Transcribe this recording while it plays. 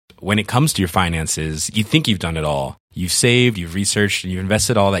when it comes to your finances, you think you've done it all. You've saved, you've researched, and you've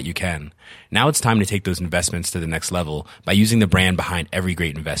invested all that you can. Now it's time to take those investments to the next level by using the brand behind every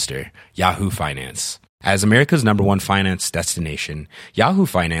great investor, Yahoo Finance. As America's #1 finance destination, Yahoo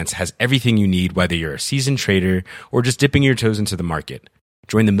Finance has everything you need, whether you're a seasoned trader or just dipping your toes into the market.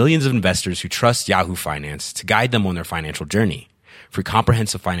 Join the millions of investors who trust Yahoo Finance to guide them on their financial journey. For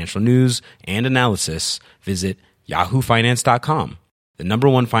comprehensive financial news and analysis, visit yahoofinance.com, the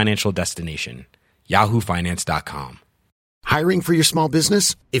 #1 financial destination, yahoofinance.com. Hiring for your small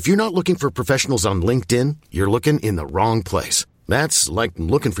business? If you're not looking for professionals on LinkedIn, you're looking in the wrong place. That's like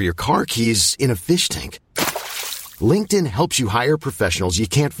looking for your car keys in a fish tank. LinkedIn helps you hire professionals you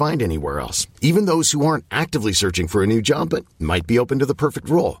can't find anywhere else, even those who aren't actively searching for a new job but might be open to the perfect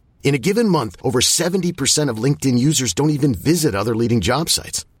role. In a given month, over 70% of LinkedIn users don't even visit other leading job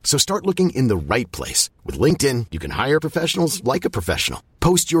sites. So start looking in the right place. With LinkedIn, you can hire professionals like a professional.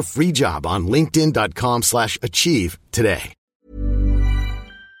 Post your free job on linkedin.com/achieve today.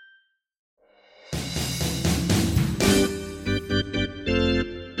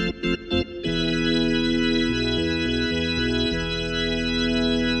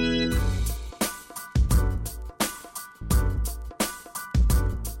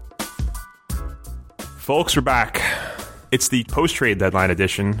 Folks, we're back. It's the post-trade deadline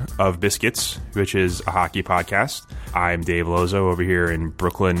edition of Biscuits, which is a hockey podcast. I'm Dave Lozo over here in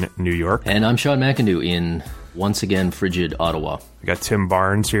Brooklyn, New York. And I'm Sean McIndoe in, once again, frigid Ottawa. We got Tim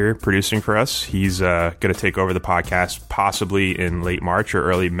Barnes here producing for us. He's going to take over the podcast possibly in late March or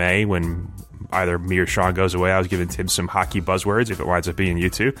early May when either me or Sean goes away. I was giving Tim some hockey buzzwords if it winds up being you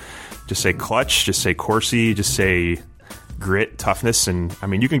two. Just say clutch, just say Corsi, just say grit, toughness, and I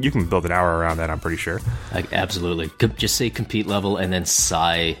mean you can build an hour around that, I'm pretty sure. Absolutely. Just say compete level and then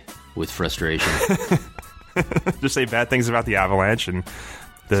sigh with frustration. Just say bad things about the Avalanche and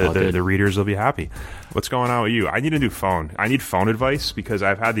the readers will be happy. What's going on with you? I need a new phone. I need phone advice because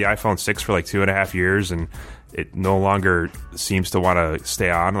I've had the iPhone 6 for like 2.5 years and it no longer seems to want to stay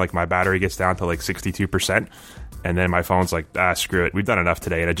on. Like my battery gets down to like 62%. And then my phone's like, screw it. We've done enough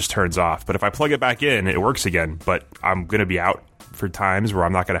today. And it just turns off. But if I plug it back in, it works again. But I'm going to be out for times where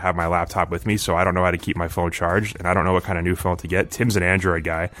I'm not going to have my laptop with me. So I don't know how to keep my phone charged. And I don't know what kind of new phone to get. Tim's an Android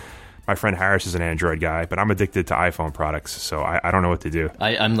guy. My friend Harris is an Android guy. But I'm addicted to iPhone products. So I don't know what to do.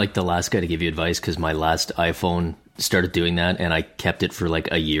 I'm like the last guy to give you advice because my last iPhone started doing that. And I kept it for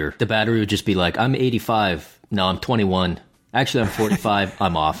like a year. The battery would just be like, I'm 85. No, I'm 21. Actually, I'm 45.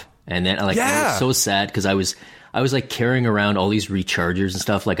 I'm off. And then I was so sad because I was like carrying around all these rechargers and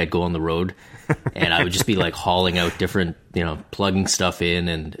stuff. Like I'd go on the road and I would just be like hauling out different, plugging stuff in.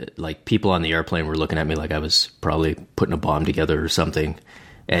 And like people on the airplane were looking at me like I was probably putting a bomb together or something.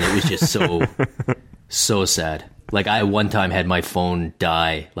 And it was just so sad. Like I one time had my phone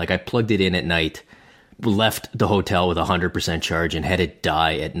die. Like I plugged it in at night, left the hotel with 100% charge and had it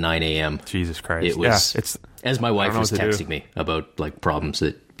die at 9 a.m. Jesus Christ. It was, as my wife was texting me about like problems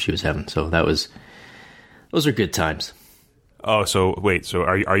that she was having. So those are good times. Oh, so wait. So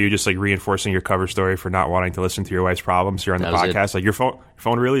are you just like reinforcing your cover story for not wanting to listen to your wife's problems? You're on the podcast. Like your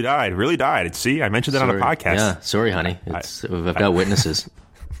phone really died. See, I mentioned it on the podcast. Yeah, sorry, honey. I've got witnesses.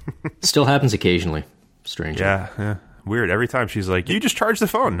 Still happens occasionally. Strangely. Yeah. Weird. Every time she's like, "You just charged the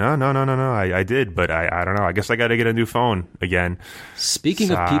phone." No. I did, but I don't know. I guess I got to get a new phone again.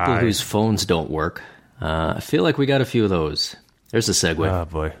 Speaking of people whose phones don't work, I feel like we got a few of those. There's a segue. Oh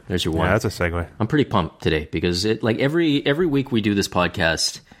boy, there's your one. Yeah, that's a segue. I'm pretty pumped today because every week we do this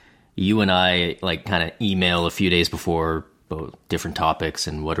podcast, you and I like kind of email a few days before about different topics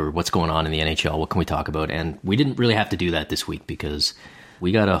and what's going on in the NHL. What can we talk about? And we didn't really have to do that this week because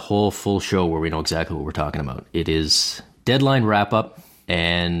we got a whole full show where we know exactly what we're talking about. It is deadline wrap up,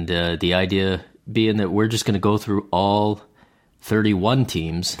 and the idea being that we're just going to go through all 31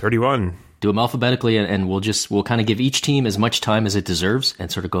 teams. 31. Do them alphabetically, and we'll kind of give each team as much time as it deserves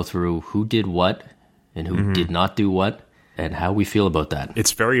and sort of go through who did what and who did not do what and how we feel about that.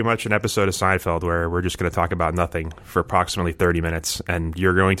 It's very much an episode of Seinfeld where we're just going to talk about nothing for approximately 30 minutes, and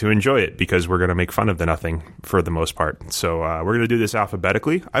you're going to enjoy it because we're going to make fun of the nothing for the most part. So we're going to do this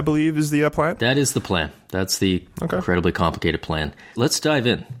alphabetically, I believe, is the plan? That is the plan. That's the incredibly complicated plan. Let's dive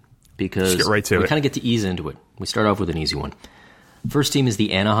in because get right to we it. kind of get to ease into it. We start off with an easy one. First team is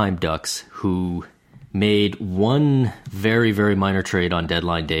the Anaheim Ducks, who made one very, very minor trade on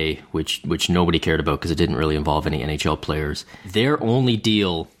deadline day, which nobody cared about because it didn't really involve any NHL players. Their only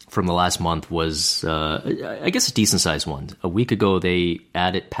deal from the last month was, I guess, a decent-sized one. A week ago, they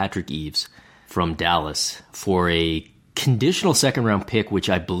added Patrick Eaves from Dallas for a conditional second-round pick, which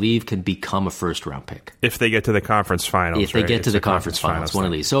I believe can become a first-round pick. If they get to the conference finals. If they get to the conference finals, one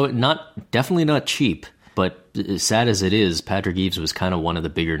of these. So definitely not cheap, but as sad as it is, Patrick Eaves was kind of one of the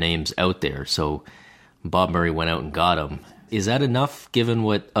bigger names out there. So Bob Murray went out and got him. Is that enough given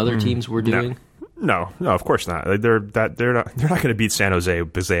what other teams were doing? No, of course not. They're not going to beat San Jose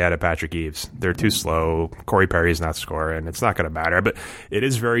because they added Patrick Eaves. They're too slow. Corey Perry's not scoring. It's not going to matter. But it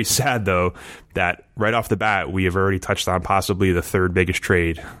is very sad, though, that right off the bat, we have already touched on possibly the third biggest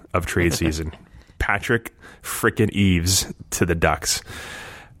trade of trade season. Patrick frickin' Eaves to the Ducks.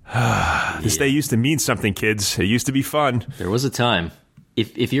 This day used to mean something, kids. It used to be fun. There was a time.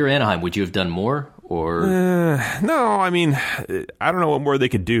 If you're Anaheim, would you have done more? Or no, I mean, I don't know what more they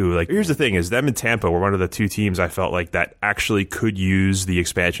could do. Like, here's the thing: is them and Tampa were one of the two teams I felt like that actually could use the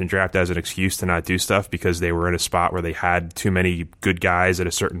expansion draft as an excuse to not do stuff because they were in a spot where they had too many good guys at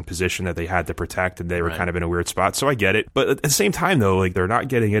a certain position that they had to protect, and they were kind of in a weird spot. So I get it, but at the same time, though, like they're not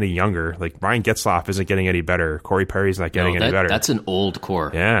getting any younger. Like Ryan Getzlaf isn't getting any better. Corey Perry's not getting any better. That's an old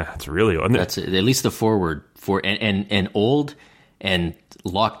core. Yeah, it's really old. That's at least the forward and old and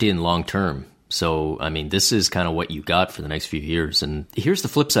locked in long term. So, I mean, this is kind of what you got for the next few years. And here's the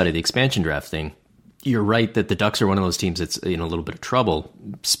flip side of the expansion draft thing. You're right that the Ducks are one of those teams that's in a little bit of trouble,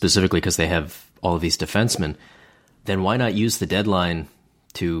 specifically because they have all of these defensemen. Then why not use the deadline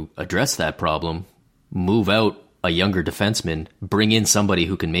to address that problem, move out a younger defenseman, bring in somebody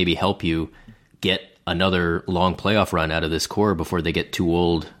who can maybe help you get another long playoff run out of this core before they get too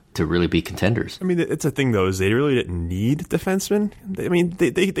old to really be contenders. I mean, it's a thing, though, is they really didn't need defensemen. I mean,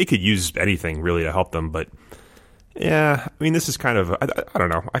 they could use anything, really, to help them. But, yeah, I mean, this is kind of, I don't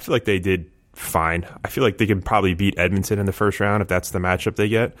know. I feel like they did fine. I feel like they can probably beat Edmonton in the first round if that's the matchup they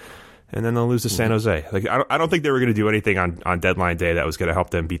get. And then they'll lose to San Jose. Like, I don't think they were going to do anything on deadline day that was going to help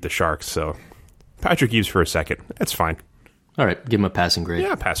them beat the Sharks. So, Patrick Eaves for a second. That's fine. All right, give him a passing grade.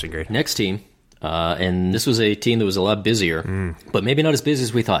 Yeah, passing grade. Next team. And this was a team that was a lot busier, but maybe not as busy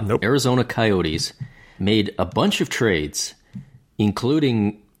as we thought. Nope. Arizona Coyotes made a bunch of trades,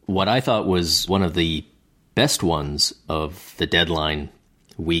 including what I thought was one of the best ones of the deadline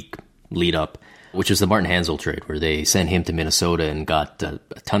week lead up, which was the Martin Hanzal trade, where they sent him to Minnesota and got a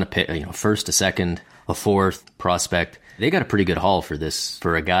ton of first, a second, a fourth prospect. They got a pretty good haul for this,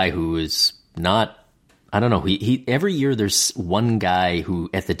 for a guy who is not, I don't know. He every year there's one guy who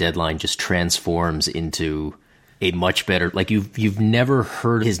at the deadline just transforms into a much better. Like you've never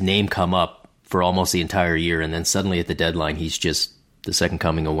heard his name come up for almost the entire year, and then suddenly at the deadline he's just the second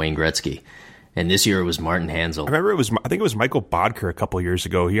coming of Wayne Gretzky. And this year it was Martin Hanzal. I remember I think it was Michael Bodker a couple years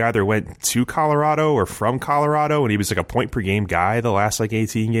ago. He either went to Colorado or from Colorado, and he was like a point per game guy the last like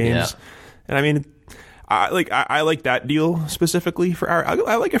 18 games. Yeah. And I mean, I like that deal specifically for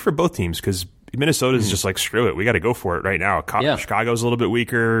I like it for both teams because Minnesota's just like, screw it. We got to go for it right now. Chicago's a little bit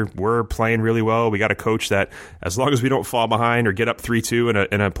weaker. We're playing really well. We got a coach that, as long as we don't fall behind or get up 3-2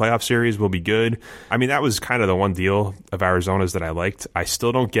 in a playoff series, we'll be good. I mean, that was kind of the one deal of Arizona's that I liked. I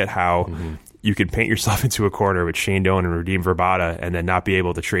still don't get how you could paint yourself into a corner with Shane Doan and Radim Vrbata and then not be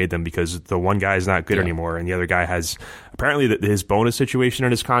able to trade them because the one guy is not good anymore and the other guy has apparently his bonus situation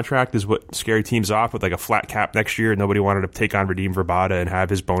in his contract is what scared teams off with like a flat cap next year. Nobody wanted to take on Radim Vrbata and have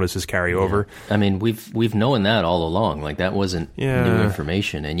his bonuses carry over. I mean, we've known that all along. Like that wasn't new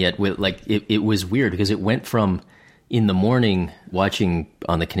information, and yet it was weird because it went from in the morning watching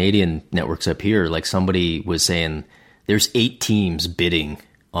on the Canadian networks up here, like somebody was saying there's 8 teams bidding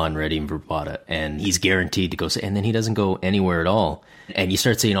on Radim Vrbata, and he's guaranteed to go. And then he doesn't go anywhere at all. And you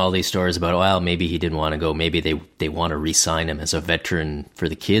start seeing all these stories about, well, maybe he didn't want to go. Maybe they want to re-sign him as a veteran for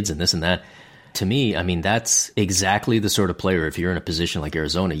the kids and this and that. To me, I mean, that's exactly the sort of player, if you're in a position like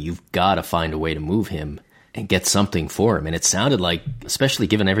Arizona, you've got to find a way to move him and get something for him. And it sounded like, especially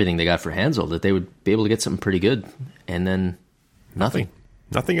given everything they got for Hanzal, that they would be able to get something pretty good. And then nothing.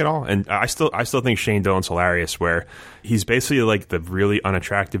 Nothing at all. And I still think Shane Doan's hilarious, where he's basically like the really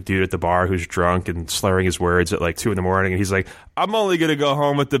unattractive dude at the bar who's drunk and slurring his words at like 2 a.m. and he's like, I'm only going to go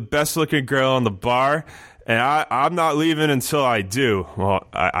home with the best looking girl in the bar and I'm not leaving until I do. Well,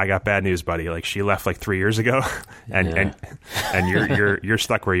 I got bad news, buddy. Like she left like 3 years ago and you're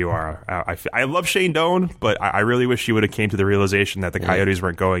stuck where you are. I love Shane Doan, but I really wish he would have came to the realization that the Coyotes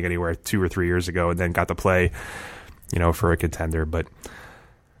weren't going anywhere 2 or 3 years ago and then got to play, for a contender. But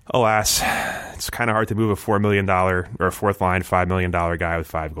alas, it's kind of hard to move a $4 million or a fourth line $5 million guy with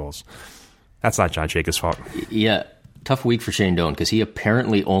 5 goals. That's not John Chayka's fault. Yeah, tough week for Shane Doan because he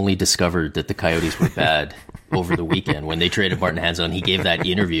apparently only discovered that the Coyotes were bad over the weekend when they traded Martin Hanzal, and he gave that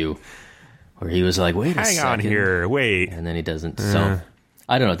interview where he was like, wait a second. Hang on here, wait. And then he doesn't. So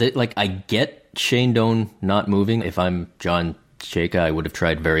I don't know. Like, I get Shane Doan not moving. If I'm John Chayka, I would have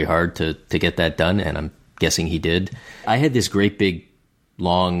tried very hard to get that done, and I'm guessing he did. I had this great big,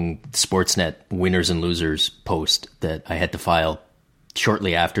 long Sportsnet winners and losers post that I had to file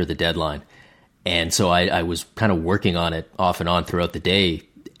shortly after the deadline. And so I was kind of working on it off and on throughout the day.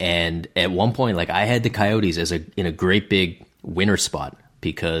 And at one point, like, I had the Coyotes in a great big winner spot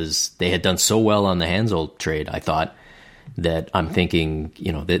because they had done so well on the Hanzal trade, I thought, that I'm thinking,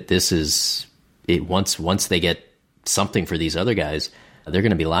 that this is it. Once they get something for these other guys, they're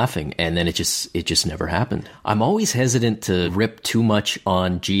going to be laughing. And then it just never happened. I'm always hesitant to rip too much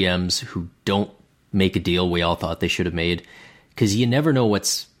on GMs who don't make a deal we all thought they should have made, because you never know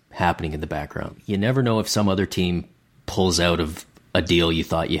what's happening in the background. You never know if some other team pulls out of a deal you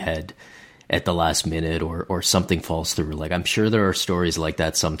thought you had at the last minute, or something falls through. Like, I'm sure there are stories like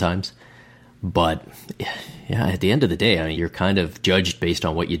that sometimes. But yeah, at the end of the day, I mean, you're kind of judged based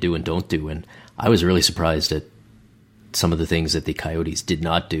on what you do and don't do. And I was really surprised at some of the things that the Coyotes did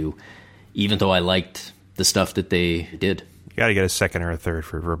not do, even though I liked the stuff that they did. You got to get a second or a third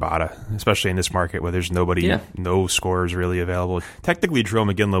for Rabada, especially in this market where there's no scorers really available. Technically, Drew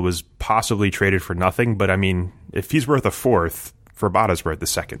McGinley was possibly traded for nothing, but I mean, if he's worth a fourth, Rabada's worth a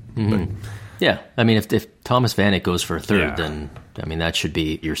second. Mm-hmm. Yeah, I mean, if Thomas Vanek goes for a third, then I mean that should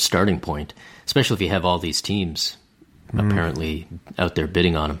be your starting point, especially if you have all these teams apparently out there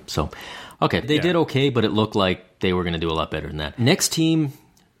bidding on him. So, okay, they did okay, but it looked like they were going to do a lot better than that. Next team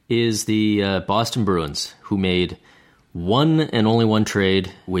is the Boston Bruins, who made one and only one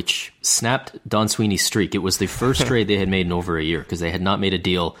trade, which snapped Don Sweeney's streak. It was the first trade they had made in over a year, because they had not made a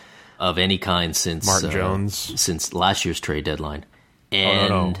deal of any kind since Martin Jones, since last year's trade deadline.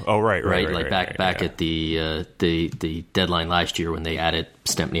 And right, back at the deadline last year when they added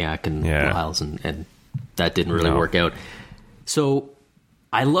Stempniak and Lyles, and that didn't really work out. So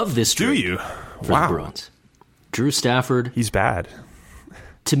I love this trade. Do you? For the Bruins. Drew Stafford. He's bad.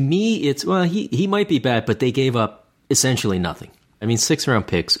 To me, he might be bad, but they gave up essentially nothing. I mean, 6th-round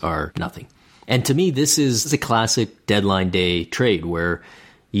picks are nothing. And to me, this is a classic deadline day trade where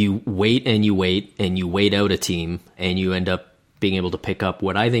you wait and you wait and you wait out a team and you end up being able to pick up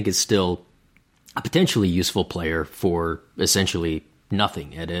what I think is still a potentially useful player for essentially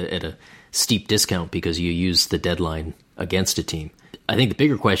nothing at a steep discount, because you use the deadline against a team. I think the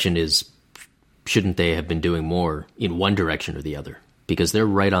bigger question is, shouldn't they have been doing more in one direction or the other? Because they're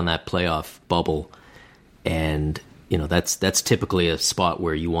right on that playoff bubble, and that's typically a spot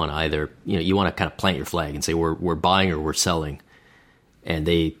where you want to either you want to kind of plant your flag and say we're buying or we're selling, and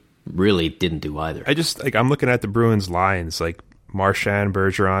they really didn't do either. I'm looking at the Bruins lines, like Marchand,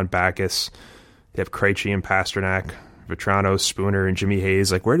 Bergeron, Backes. They have Krejci and Pasternak, Vetrano, Spooner, and Jimmy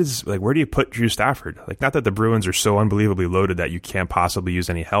Hayes. Where do you put Drew Stafford? Not that the Bruins are so unbelievably loaded that you can't possibly use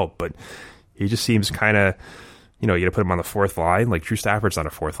any help, but he just seems kind of, you got to put him on the fourth line. Drew Stafford's not a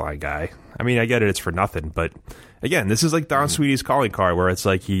fourth line guy. I mean, I get it, it's for nothing, but again, this is like Don Sweeney's calling card, where it's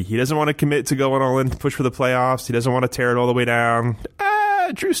like he doesn't want to commit to going all in to push for the playoffs. He doesn't want to tear it all the way down.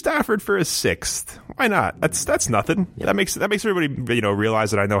 Drew Stafford for a 6th. Why not? That's nothing. Yep. That makes everybody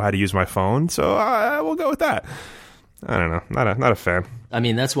realize that I know how to use my phone. So we'll go with that. I don't know. Not a fan. I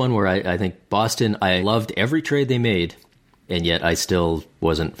mean, that's one where I think Boston. I loved every trade they made, and yet I still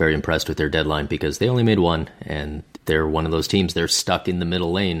wasn't very impressed with their deadline, because they only made one, and they're one of those teams. They're stuck in the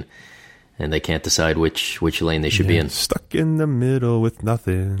middle lane, and they can't decide which lane they should be in. Stuck in the middle with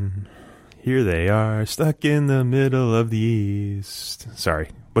nothing. Here they are, stuck in the middle of the East. Sorry,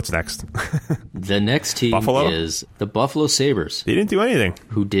 what's next? The next team is the Buffalo Sabres. They didn't do anything.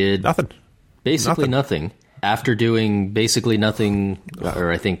 Who did nothing. Basically nothing. After doing basically nothing,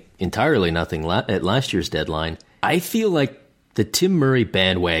 or I think entirely nothing at last year's deadline. I feel like the Tim Murray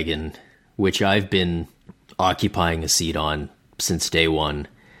bandwagon, which I've been occupying a seat on since day one,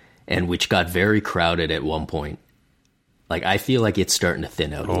 and which got very crowded at one point, I feel like it's starting to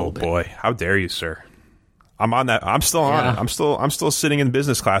thin out a little bit. Oh boy, how dare you, sir? I'm on that. I'm still on it. I'm still sitting in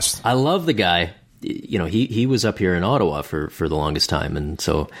business class. I love the guy. He was up here in Ottawa for the longest time, and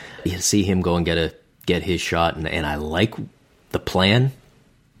so you see him go and get his shot, and I like the plan.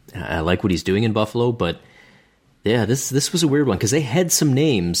 I like what he's doing in Buffalo, but yeah, this was a weird one, because they had some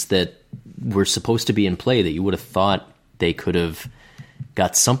names that were supposed to be in play that you would have thought they could have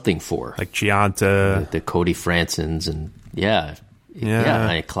got something for, like Gianta, the Cody Fransons, and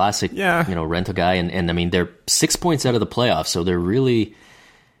a classic, rental guy, and I mean they're 6 points out of the playoffs, so they're really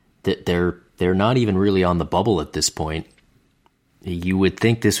they're not even really on the bubble at this point. You would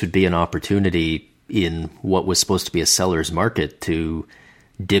think this would be an opportunity in what was supposed to be a seller's market to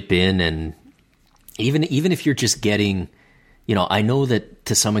dip in, and even if you're just getting I know that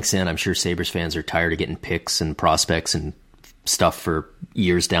to some extent, I'm sure Sabres fans are tired of getting picks and prospects and stuff for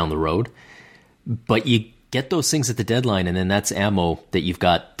years down the road. But you get those things at the deadline, and then that's ammo that you've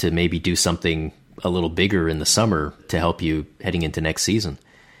got to maybe do something a little bigger in the summer to help you heading into next season.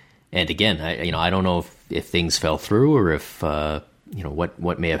 And again, I don't know if things fell through or if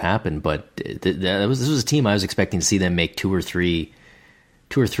what may have happened, but this was a team I was expecting to see them make two or three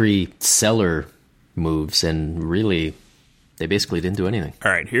seller moves, and really they basically didn't do anything.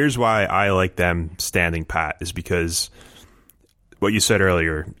 All right, here's why I like them standing pat, is because what you said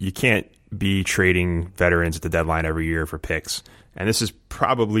earlier, you can't be trading veterans at the deadline every year for picks. And this is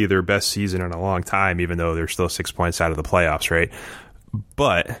probably their best season in a long time, even though they're still 6 points out of the playoffs, right?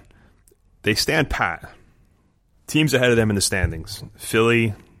 But they stand pat. Teams ahead of them in the standings.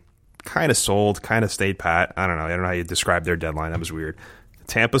 Philly kind of sold, kind of stayed pat. I don't know how you describe their deadline. That was weird.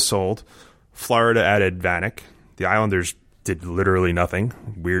 Tampa sold. Florida added Vanek. The Islanders did literally nothing.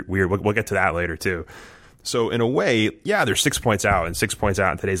 Weird. We'll get to that later, too. So in a way, yeah, they're 6 points out, and 6 points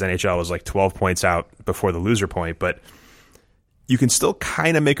out in today's NHL was like 12 points out before the loser point, but you can still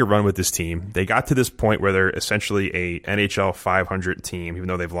kind of make a run with this team. They got to this point where they're essentially a NHL 500 team, even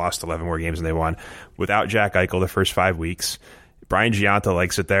though they've lost 11 more games than they won, without Jack Eichel the first 5 weeks. Brian Giunta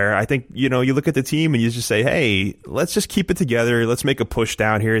likes it there. I think, you look at the team and you just say, hey, let's just keep it together. Let's make a push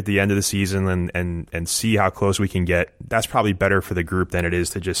down here at the end of the season and see how close we can get. That's probably better for the group than it is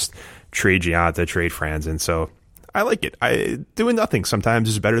to just trade Giunta, trade Franzen. So I like it. Doing nothing sometimes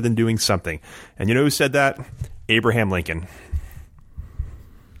is better than doing something. And you know who said that? Abraham Lincoln.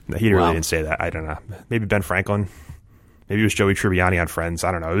 He really didn't say that. I don't know. Maybe Ben Franklin. Maybe it was Joey Tribbiani on Friends.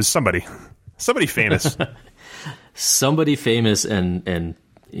 I don't know. It was somebody famous. Somebody famous and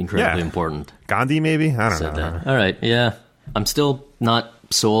incredibly important. Gandhi, maybe? I don't know. That. All right, yeah. I'm still not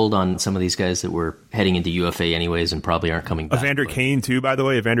sold on some of these guys that were heading into UFA anyways and probably aren't coming back. Evander Kane, too, by the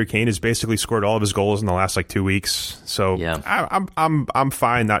way. Evander Kane has basically scored all of his goals in the last 2 weeks. So yeah. I'm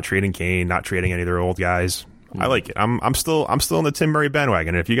fine not trading Kane, not trading any of their old guys. I like it. I'm still in the Tim Murray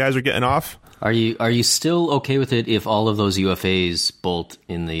bandwagon. And if you guys are getting off, are you still okay with it if all of those UFAs bolt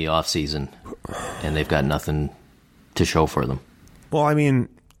in the off season and they've got nothing to show for them? Well, I mean,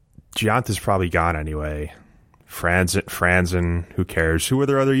 Gianta's probably gone anyway. Franzen, who cares? Who are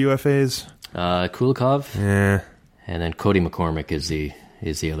their other UFAs? Kulikov. Yeah. And then Cody McCormick is the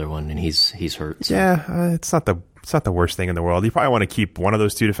other one, and he's hurt. So. Yeah, it's not the worst thing in the world. You probably want to keep one of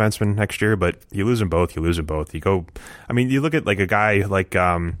those two defensemen next year, but you lose them both. You look at like a guy like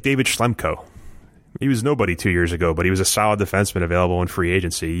David Schlemko. He was nobody 2 years ago, but he was a solid defenseman available in free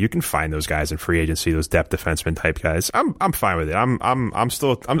agency. You can find those guys in free agency, those depth defenseman type guys. I'm fine with it. I'm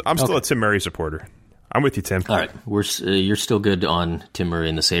still a Tim Murray supporter. I'm with you, Tim. All right, you're still good on Tim Murray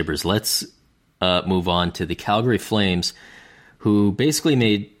and the Sabres. Let's move on to the Calgary Flames, who basically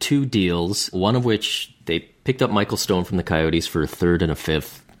made two deals. One of which they picked up Michael Stone from the Coyotes for a third and a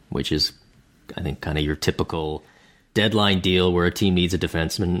fifth, which is, I think, kind of your typical deadline deal where a team needs a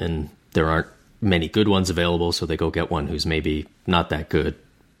defenseman and there aren't many good ones available, so they go get one who's maybe not that good,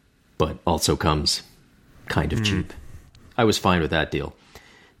 but also comes kind of cheap. I was fine with that deal.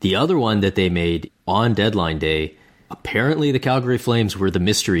 The other one that they made on deadline day, apparently the Calgary Flames were the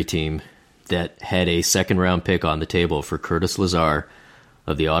mystery team that had a second-round pick on the table for Curtis Lazar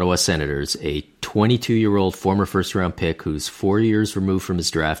of the Ottawa Senators, a 22-year-old former first-round pick who's 4 years removed from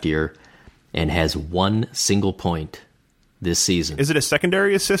his draft year and has one single point this season. Is it a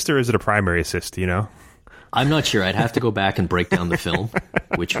secondary assist or is it a primary assist, do you know? I'm not sure. I'd have to go back and break down the film,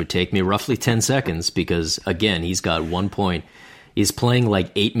 which would take me roughly 10 seconds because, again, he's got 1 point. He's playing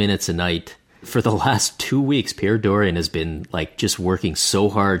like 8 minutes a night. For the last 2 weeks, Pierre Dorian has been just working so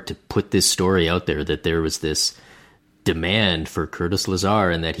hard to put this story out there that there was this demand for Curtis Lazar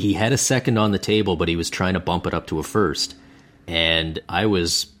and that he had a second on the table, but he was trying to bump it up to a first. And I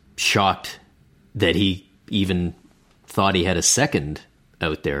was shocked that he even thought he had a second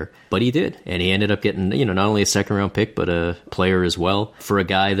out there, but he did. And he ended up getting, not only a second round pick, but a player as well for a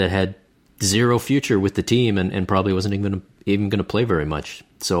guy that had zero future with the team and probably wasn't even going to play very much.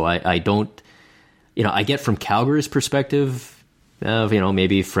 So I don't, I get from Calgary's perspective of,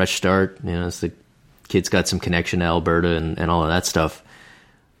 maybe fresh start, it's the kid's got some connection to Alberta and all of that stuff.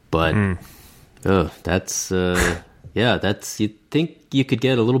 But, you'd think you could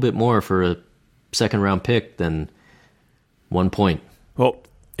get a little bit more for a second round pick than 1 point. Well,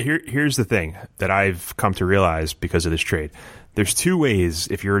 here's the thing that I've come to realize because of this trade. There's two ways,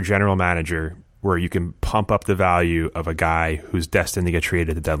 if you're a general manager, where you can pump up the value of a guy who's destined to get traded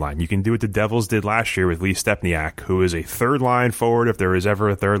at the deadline. You can do what the Devils did last year with Lee Stepniak, who is a third line forward if there is ever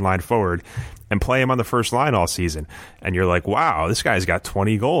a third line forward, and play him on the first line all season. And you're like, wow, this guy's got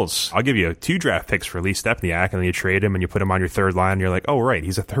 20 goals. I'll give you 2 draft picks for Lee Stepniak, and then you trade him and you put him on your third line, and you're like, oh, right,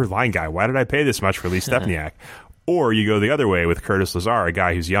 he's a third line guy. Why did I pay this much for Lee Stepniak? Or you go the other way with Curtis Lazar, a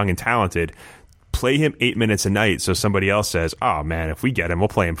guy who's young and talented, play him 8 minutes a night so somebody else says, oh, man, if we get him, we'll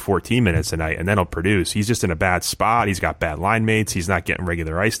play him 14 minutes a night, and then he'll produce. He's just in a bad spot. He's got bad line mates. He's not getting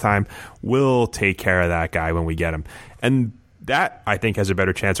regular ice time. We'll take care of that guy when we get him. And that, I think, has a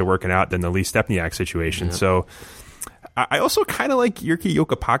better chance of working out than the Lee Stepniak situation. Yeah. So I also kind of like Jyrki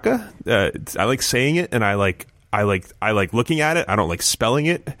Jokipaka. I like saying it, and I like looking at it. I don't like spelling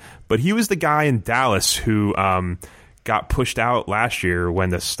it. But he was the guy in Dallas who got pushed out last year when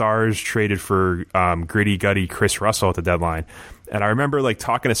the Stars traded for gritty gutty Chris Russell at the deadline. And I remember like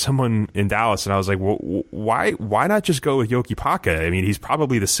talking to someone in Dallas, and I was like, well, why not just go with Jokipaka? I mean, he's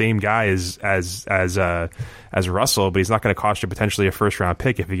probably the same guy as Russell, but he's not going to cost you potentially a first round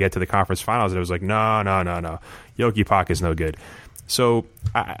pick if you get to the conference finals. And it was like, no. Jokipaka is no good. So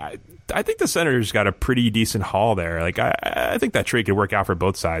I think the Senators got a pretty decent haul there. Like I think that trade could work out for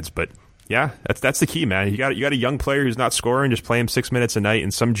both sides, but yeah, that's the key, man. You got a young player who's not scoring, just play him 6 minutes a night,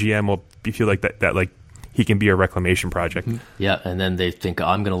 and some GM will feel like that like he can be a reclamation project. Yeah, and then they think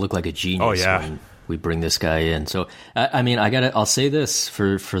I'm going to look like a genius. Oh yeah. When we bring this guy in. So I mean, I'll say this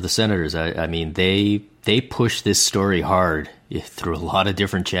for the Senators. I mean, they pushed this story hard through a lot of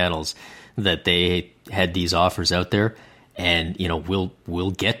different channels that they had these offers out there, and you know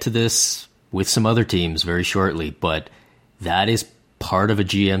we'll get to this with some other teams very shortly, but that is part of a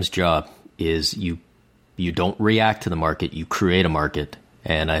GM's job. Is you don't react to the market, you create a market.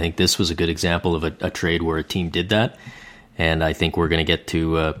 And I think this was a good example of a trade where a team did that. And I think we're going to get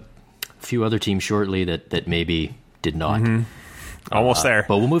to a few other teams shortly that maybe did not. Mm-hmm. Almost there.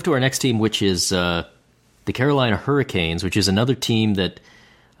 But we'll move to our next team, which is the Carolina Hurricanes, which is another team that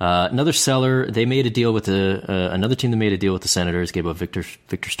another seller. They made a deal with another team that made a deal with the Senators, gave up Victor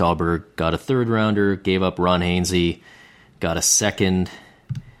Stahlberg, got a third rounder, gave up Ron Hainsey, got a second.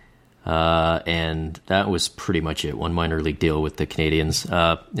 And that was pretty much it. One minor league deal with the Canadians.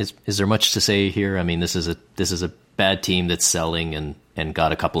 Is there much to say here? I mean, this is a bad team that's selling and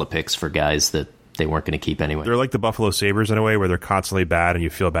got a couple of picks for guys that they weren't going to keep anyway. They're like the Buffalo Sabres in a way, where they're constantly bad, and you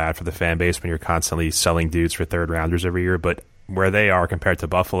feel bad for the fan base when you're constantly selling dudes for third rounders every year. But where they are compared to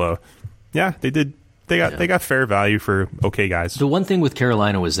Buffalo, yeah, they got fair value for okay guys. The one thing with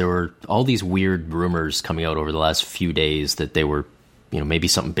Carolina was there were all these weird rumors coming out over the last few days that they were, you know, maybe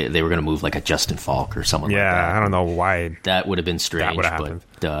something big, they were going to move like a Justin Falk or someone like that. Yeah, I don't know why. That would have been strange,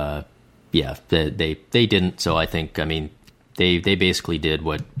 but yeah, they didn't. So I think, I mean, they basically did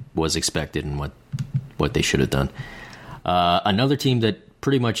what was expected and what they should have done. Another team that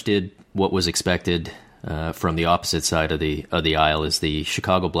pretty much did what was expected from the opposite side of the aisle is the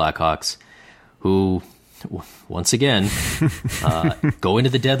Chicago Blackhawks, who once again go into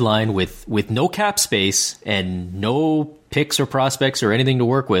the deadline with no cap space and no picks or prospects or anything to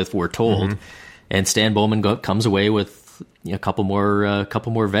work with, we're told. Mm-hmm. And Stan Bowman comes away with a couple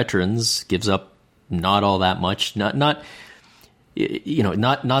more veterans, gives up not all that much, not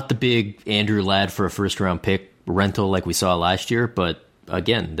the big Andrew Ladd for a first round pick rental like we saw last year, but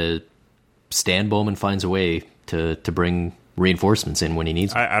again, the Stan Bowman finds a way to bring reinforcements in when he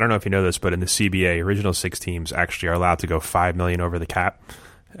needs them. I don't know if you know this, but in the CBA, original 6 teams actually are allowed to go $5 million over the cap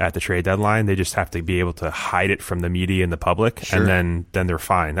at the trade deadline. They just have to be able to hide it from the media and the public, sure. And then they're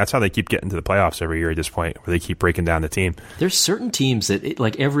fine. That's how they keep getting to the playoffs every year at this point, where they keep breaking down the team. There's certain teams that,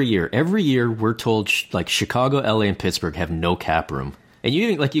 like every year we're told like Chicago, LA, and Pittsburgh have no cap room. And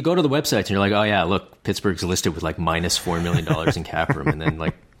you go to the websites and you're like, oh yeah, look, Pittsburgh's listed with like minus $4 million in cap room. And then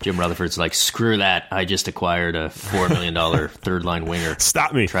like Jim Rutherford's like, screw that. I just acquired a $4 million third line winger.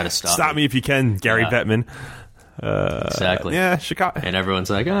 Stop me. Try to stop me if you can, Gary Bettman. Exactly. Yeah, Chicago. And everyone's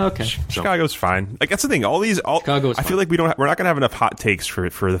like, oh, okay. Chicago's fine. Like, that's the thing. I feel like we're not going to have enough hot takes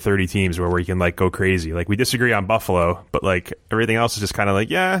for the 30 teams where we can like go crazy. Like, we disagree on Buffalo, but like everything else is just kind of like,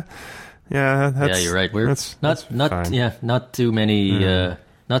 yeah, you're right. We're not too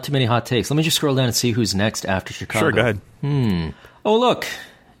many hot takes. Let me just scroll down and see who's next after Chicago. Sure, go ahead. Oh, look,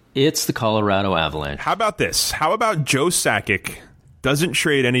 it's the Colorado Avalanche. How about this? How about Joe Sakic doesn't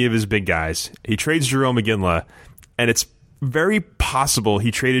trade any of his big guys? He trades Jarome Iginla, and it's very possible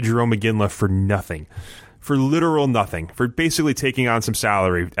he traded Jarome Iginla for nothing. For literal nothing, for basically taking on some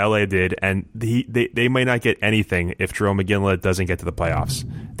salary. LA did, and they might not get anything if Jarome Iginla doesn't get to the playoffs.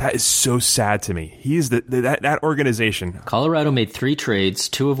 That is so sad to me. He's that organization. Colorado made 3 trades,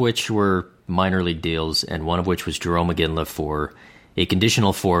 2 of which were minor league deals, and one of which was Jarome Iginla for a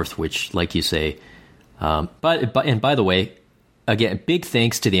conditional fourth, which, like you say, but by the way, again, big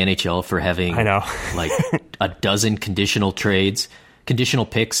thanks to the NHL for having like a dozen conditional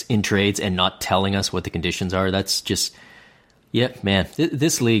picks in trades and not telling us what the conditions are. That's just, man,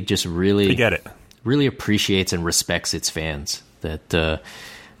 this league just really really appreciates and respects its fans. That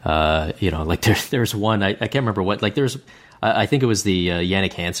like there's one I can't remember what, like I think it was the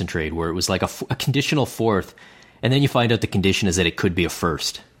Yannick Hansen trade where it was like a conditional fourth, and then you find out the condition is that it could be a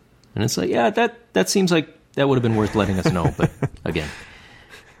first, and it's like, that seems like that would have been worth letting us know. But again,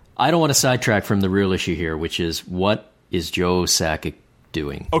 I don't want to sidetrack from the real issue here, which is, what is Joe Sakic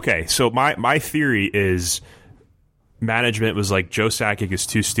doing? Okay, so my theory is management was like, Joe Sakic is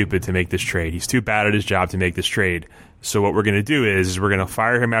too stupid to make this trade. He's too bad at his job to make this trade. So what we're going to do is we're going to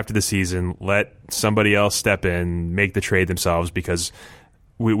fire him after the season, let somebody else step in, make the trade themselves, because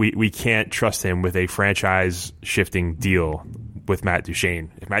we can't trust him with a franchise-shifting deal with Matt Duchene.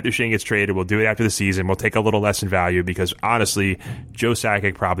 If Matt Duchene gets traded, we'll do it after the season. We'll take a little less in value because, honestly, Joe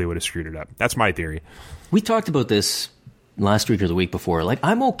Sakic probably would have screwed it up. That's my theory. We talked about this last week or the week before. Like,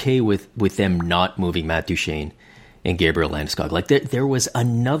 I'm okay with them not moving Matt Duchene and Gabriel Landeskog. Like, there was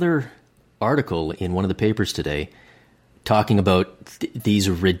another article in one of the papers today talking about these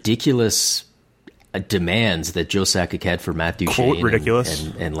ridiculous demands that Joe Sakic had for Matt Duchene. Quote, ridiculous.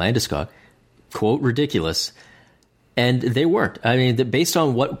 And Landeskog. Quote, ridiculous. And they weren't. I mean, based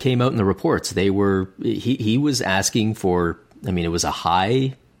on what came out in the reports, they were. He was asking for, I mean, it was a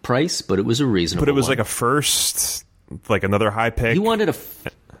high price, but it was a reasonable one. But it was like a first, like another high pick. He wanted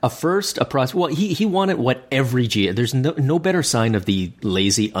a first, a prospect. Well, he wanted what every GM. There's no better sign of the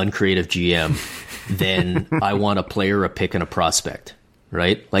lazy, uncreative GM than I want a player, a pick, and a prospect,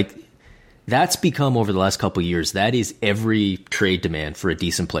 right? Like, that's become, over the last couple of years, that is every trade demand for a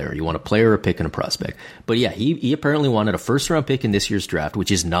decent player. You want a player, a pick, and a prospect. But yeah, he apparently wanted a first-round pick in this year's draft,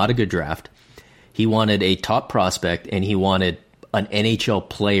 which is not a good draft. He wanted a top prospect, and he wanted an NHL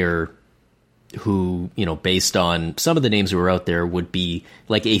player who, you know, based on some of the names that were out there, would be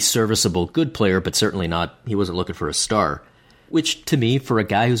like a serviceable, good player, but certainly not, he wasn't looking for a star. Which, to me, for a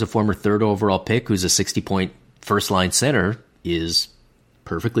guy who's a former third overall pick, who's a 60-point first-line center, is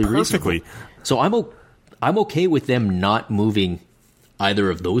perfectly reasonable. So I'm okay with them not moving either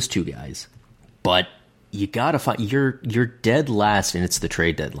of those two guys. But you got to find, you're dead last, and it's the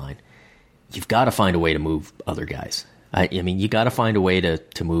trade deadline. You've got to find a way to move other guys. I mean, you got to find a way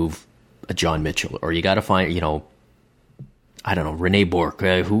to move a John Mitchell, or you got to find, you know, I don't know, Rene Bourque,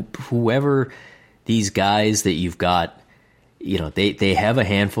 whoever these guys that you've got. You know, they have a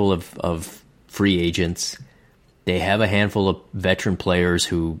handful of free agents. They have a handful of veteran players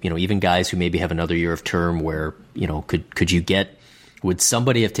who, you know, even guys who maybe have another year of term where, you know, would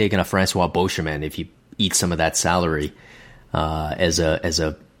somebody have taken a Francois Beauchemin if you eat some of that salary as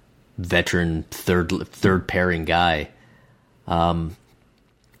a veteran third pairing guy?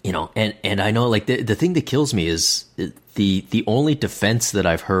 You know, and I know, like, the thing that kills me is the only defense that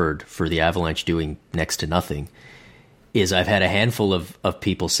I've heard for the Avalanche doing next to nothing is I've had a handful of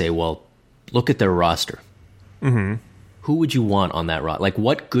people say, well, look at their roster. Mm-hmm. Who would you want on that roster? Like,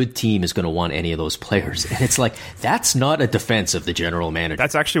 what good team is going to want any of those players? And it's like, that's not a defense of the general manager.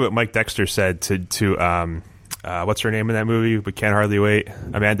 That's actually what Mike Dexter said to what's her name in that movie, but Can't Hardly Wait?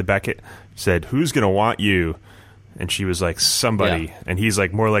 Amanda Beckett said, who's going to want you? And she was like, somebody. Yeah. And he's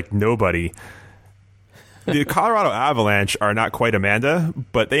like, more like nobody. The Colorado Avalanche are not quite Amanda,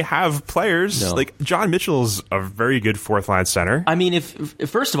 but they have players. No. Like, John Mitchell's a very good fourth-line center. I mean, if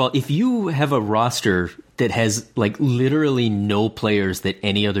first of all, if you have a roster that has, like, literally no players that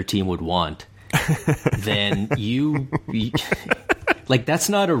any other team would want, then you like, that's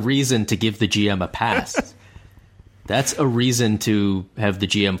not a reason to give the GM a pass. That's a reason to have the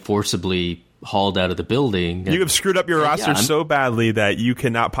GM forcibly hauled out of the building. You have screwed up your roster so badly that you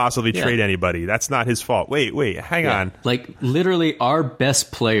cannot possibly trade anybody. That's not his fault. Wait, hang on. Like, literally, our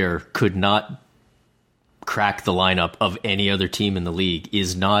best player could not crack the lineup of any other team in the league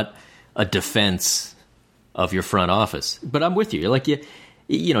is not a defense of your front office. But I'm with you. Like,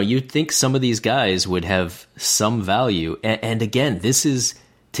 you know, you'd think some of these guys would have some value. And again, this is,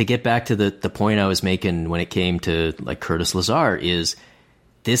 to get back to the point I was making when it came to, like, Curtis Lazar, is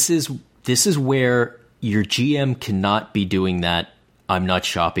this is where your GM cannot be doing that I'm not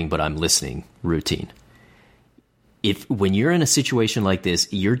shopping, but I'm listening routine. When you're in a situation like this,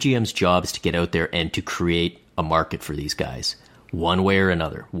 your GM's job is to get out there and to create a market for these guys, one way or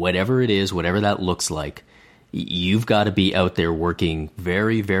another. Whatever it is, whatever that looks like, you've got to be out there working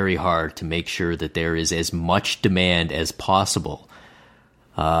very, very hard to make sure that there is as much demand as possible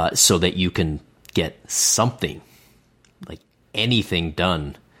so that you can get something, like anything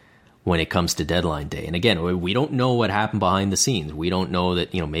done when it comes to deadline day. And again, we don't know what happened behind the scenes. We don't know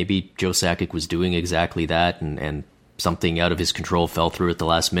that, maybe Joe Sakic was doing exactly that and something out of his control fell through at the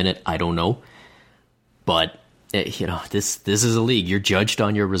last minute. I don't know. But, this is a league. You're judged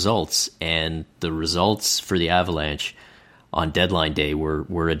on your results. And the results for the Avalanche on deadline day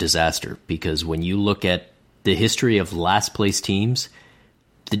were a disaster. Because when you look at the history of last place teams,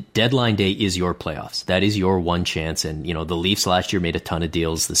 the deadline day is your playoffs. That is your one chance. And, the Leafs last year made a ton of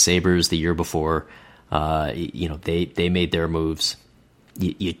deals. The Sabres the year before, they made their moves.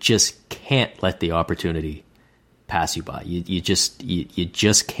 You just can't let the opportunity pass you by. You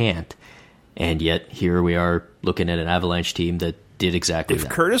just can't. And yet here we are looking at an Avalanche team that did exactly that. If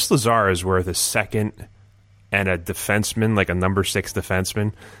Curtis Lazar is worth a second and a defenseman, like a number 6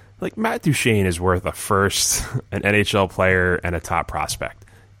 defenseman, like Matt Duchene is worth a first, an NHL player, and a top prospect.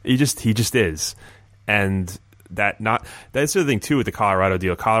 He just is. And that's the other thing too with the Colorado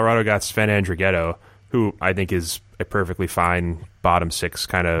deal. Colorado got Sven Andrighetto, who I think is a perfectly fine bottom 6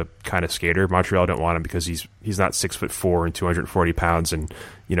 kind of skater. Montreal don't want him because he's not 6'4" and 240 pounds and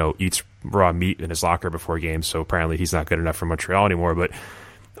eats raw meat in his locker before games. So apparently he's not good enough for Montreal anymore. But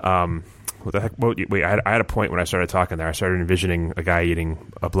what the heck? Wait, I had a point when I started talking there. I started envisioning a guy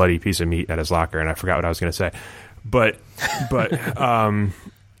eating a bloody piece of meat at his locker, and I forgot what I was going to say. But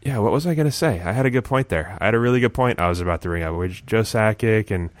yeah, what was I going to say? I had a good point there. I had a really good point I was about to bring up, which Joe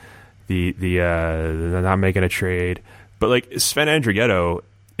Sakic and the not making a trade. But like Sven Andrighetto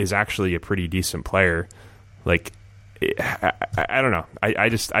is actually a pretty decent player. Like I don't know. I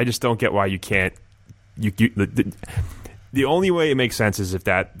just don't get why you can't. The only way it makes sense is if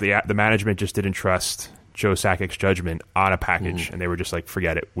the management just didn't trust Joe Sakic's judgment on a package, and they were just like,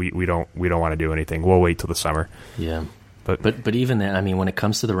 forget it. We don't want to do anything. We'll wait till the summer. Yeah. But even then, I mean, when it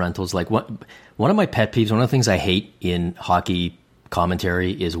comes to the rentals, like one of my pet peeves, one of the things I hate in hockey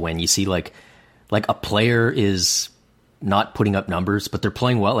commentary is when you see like a player is not putting up numbers, but they're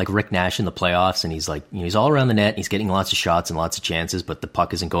playing well, like Rick Nash in the playoffs, and he's like, he's all around the net, and he's getting lots of shots and lots of chances, but the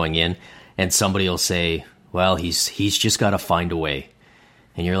puck isn't going in, and somebody will say, well, he's just got to find a way,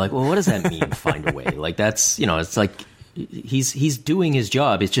 and you're like, well, what does that mean, find a way? Like that's, it's like he's doing his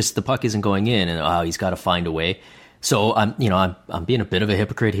job, it's just the puck isn't going in, and he's got to find a way. So I'm being a bit of a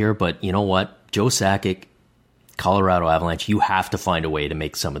hypocrite here, but you know what? Joe Sakic, Colorado Avalanche, you have to find a way to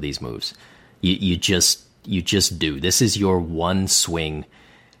make some of these moves. You just do. This is your one swing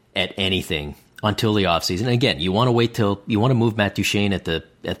at anything until the offseason. Again, you want to wait till you want to move Matt Duchene at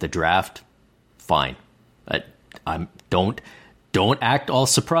the draft. Fine. Don't act all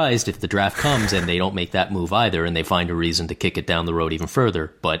surprised if the draft comes and they don't make that move either, and they find a reason to kick it down the road even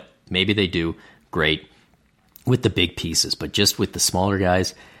further. But maybe they do. Great. With the big pieces, but just with the smaller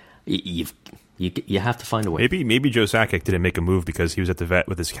guys, you have to find a way. Maybe Joe Sakic didn't make a move because he was at the vet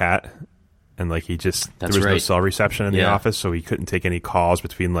with his cat, and like there was no cell reception in the office, so he couldn't take any calls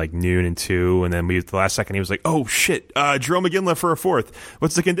between like noon and 2. And then the last second he was like, "Oh shit, Jerome McGinley for a fourth.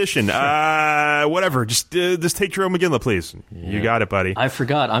 What's the condition? Whatever. Just take Jerome McGinley, please. Yeah. You got it, buddy." I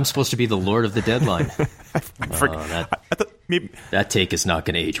forgot. I'm supposed to be the Lord of the Deadline. I thought maybe that take is not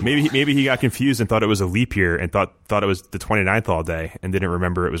going to age well. Maybe he got confused and thought it was a leap year and thought it was the 29th all day and didn't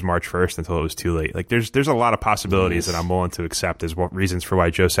remember it was March 1st until it was too late. Like there's a lot of possibilities that I'm willing to accept as reasons for why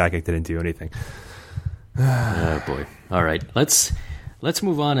Joe Sakic didn't do anything. Oh boy! All right, let's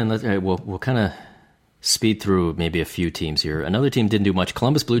move on and we'll kind of speed through maybe a few teams here. Another team didn't do much.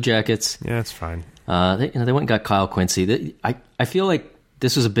 Columbus Blue Jackets. Yeah, it's fine. They went and got Kyle Quincy. I feel like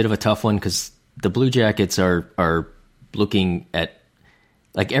this was a bit of a tough one because the Blue Jackets are looking at,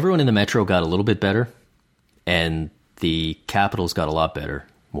 like, everyone in the Metro got a little bit better, and the Capitals got a lot better.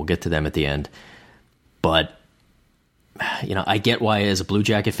 We'll get to them at the end. But, I get why as a Blue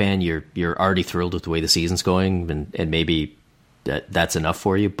Jacket fan, you're already thrilled with the way the season's going, and maybe that's enough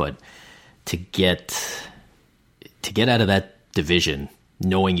for you. But to get out of that division,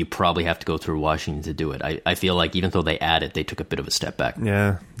 knowing you probably have to go through Washington to do it, I feel like even though they added, they took a bit of a step back.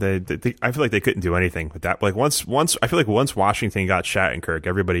 Yeah, they I feel like they couldn't do anything with that. Like once I feel like once Washington got Shattenkirk,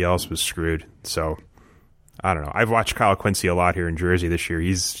 everybody else was screwed. So I don't know. I've watched Kyle Quincy a lot here in Jersey this year.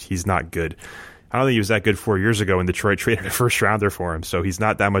 He's not good. I don't think he was that good 4 years ago when Detroit traded a first rounder for him. So he's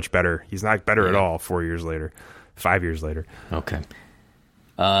not that much better. He's not better at all 5 years later. Okay.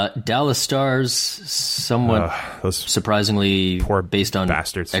 Dallas Stars, somewhat surprisingly, based on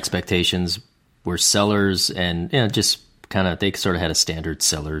expectations, were sellers, and just kind of they sort of had a standard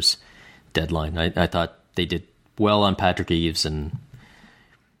sellers deadline. I thought they did well on Patrick Eaves and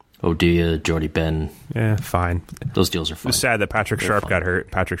Oduya, Jordy Ben. Yeah, fine. Those deals are fine. It's sad that Patrick Sharp got hurt.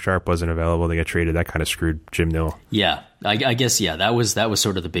 Patrick Sharp wasn't available to get traded. That kind of screwed Jim Nill. Yeah, I guess, that was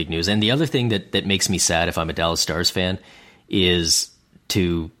sort of the big news. And the other thing that makes me sad if I'm a Dallas Stars fan is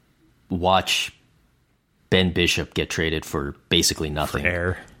to watch Ben Bishop get traded for basically nothing. For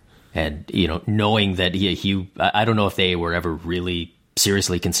air. And, knowing that I don't know if they were ever really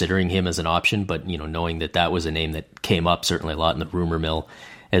seriously considering him as an option, but, knowing that was a name that came up certainly a lot in the rumor mill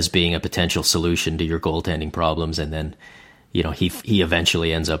as being a potential solution to your goaltending problems. And then, he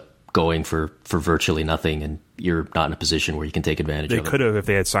eventually ends up going for virtually nothing, and you're not in a position where you can take advantage of it. They could have if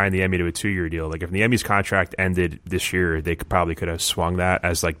they had signed the Emmy to a 2-year deal. Like, if the Emmy's contract ended this year, they probably could have swung that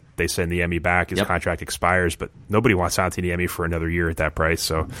as, like, they send the Emmy back, his contract expires, but nobody wants Anthony Emmy for another year at that price.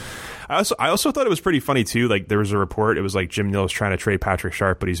 So I also thought it was pretty funny, too. Like, there was a report, it was like Jim Nill's trying to trade Patrick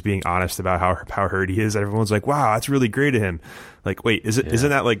Sharp, but he's being honest about how hurt he is. Everyone's like, wow, that's really great of him. Like, wait, isn't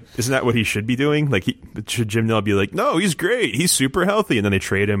that what he should be doing? Like, should Jim Nill be like, no, he's great, he's super healthy, and then they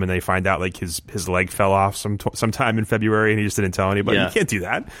trade him and they find out like his leg fell off sometime in February and he just didn't tell anybody. You can't do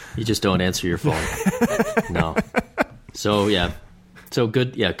that. You just don't answer your phone. No. So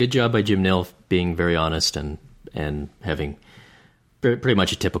good. Yeah, good job by Jim Nill being very honest and having pretty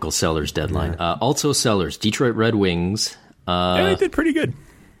much a typical seller's deadline. Yeah. Also sellers, Detroit Red Wings. They did pretty good.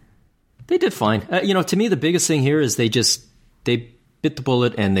 They did fine. To me, the biggest thing here is they bit the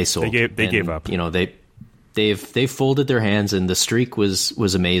bullet and they sold. They gave up. They've folded their hands, and the streak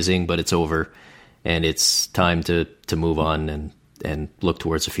was amazing, but it's over, and it's time to move on and look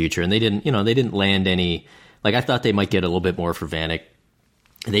towards the future. And they didn't land any. Like, I thought they might get a little bit more for Vanek.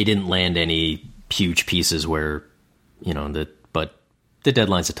 They didn't land any huge pieces where, but the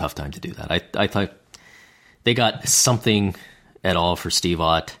deadline's a tough time to do that. I thought they got something at all for Steve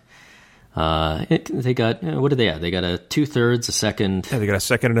Ott. They got, what did they have? They got a 2/3, a second. Yeah, they got a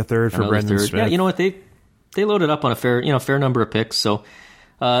second and a third for Brendan Smith. Yeah, you know what? They loaded up on a fair number of picks. So,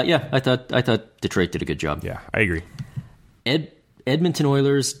 I thought Detroit did a good job. Yeah, I agree. Edmonton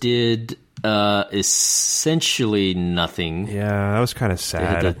Oilers did essentially nothing. Yeah, that was kind of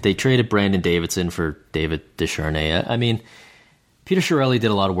sad. They traded Brandon Davidson for David Descharnay. I mean, Peter Chiarelli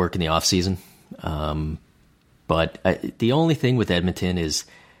did a lot of work in the offseason. But the only thing with Edmonton is,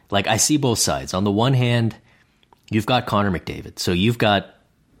 like, I see both sides. On the one hand, you've got Connor McDavid. So you're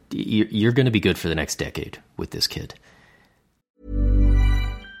going to be good for the next decade with this kid.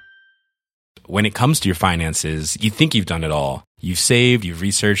 When it comes to your finances, you think you've done it all. You've saved, you've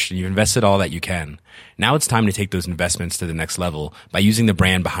researched, and you've invested all that you can. Now it's time to take those investments to the next level by using the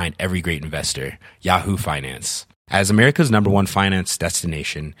brand behind every great investor, Yahoo Finance. As America's #1 finance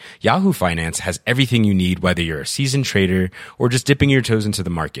destination, Yahoo Finance has everything you need, whether you're a seasoned trader or just dipping your toes into the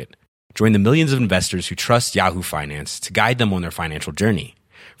market. Join the millions of investors who trust Yahoo Finance to guide them on their financial journey.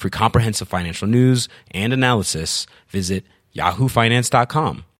 For comprehensive financial news and analysis, visit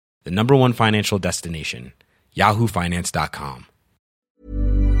yahoofinance.com, the #1 financial destination, yahoofinance.com.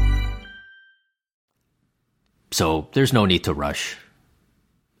 So there's no need to rush.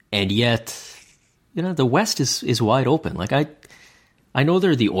 And yet, the West is wide open. Like, I know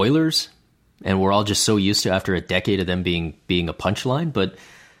they're the Oilers, and we're all just so used to, after a decade of them being a punchline, but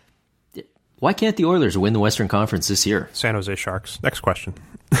why can't the Oilers win the Western Conference this year? San Jose Sharks. Next question.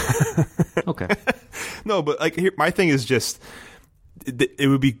 Okay. No, but my thing is just, it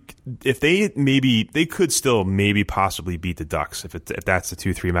would be, if they could still possibly beat the Ducks if that's the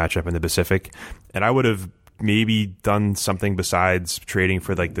 2-3 matchup in the Pacific, and I would have maybe done something besides trading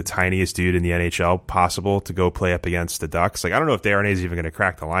for like the tiniest dude in the NHL possible to go play up against the Ducks. Like, I don't know if Darnay is even going to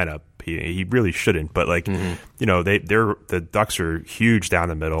crack the lineup. He really shouldn't, but like, the Ducks are huge down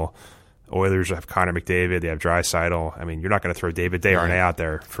the middle. Oilers have Connor McDavid. They have Draisaitl. I mean, you're not going to throw David Desharnais out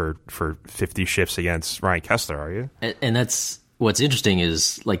there for 50 shifts against Ryan Kessler, are you? And that's what's interesting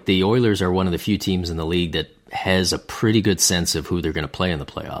is, like, the Oilers are one of the few teams in the league that has a pretty good sense of who they're going to play in the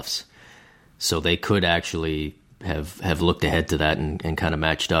playoffs. So they could actually have looked ahead to that and kind of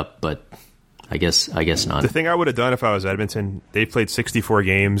matched up, but I guess not. The thing I would have done if I was Edmonton, they've played 64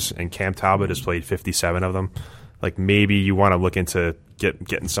 games and Cam Talbot has played 57 of them. Like, maybe you want to look into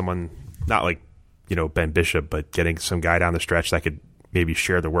getting someone, not like, Ben Bishop, but getting some guy down the stretch that could maybe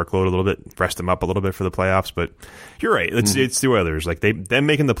share the workload a little bit, rest them up a little bit for the playoffs. But you're right. It's the Oilers. Like, them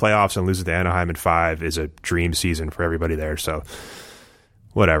making the playoffs and losing to Anaheim in 5 is a dream season for everybody there. So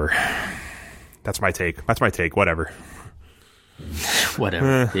whatever. That's my take. Whatever.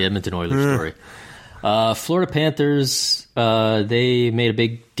 The Edmonton Oilers story. Florida Panthers, they made a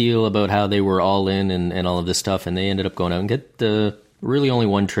big deal about how they were all in and all of this stuff, and they ended up going out and get really only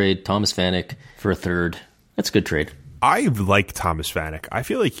one trade, Thomas Vanek, for a third. That's a good trade. I like Thomas Vanek. I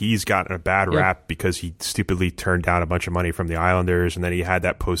feel like he's gotten a bad rap because he stupidly turned down a bunch of money from the Islanders, and then he had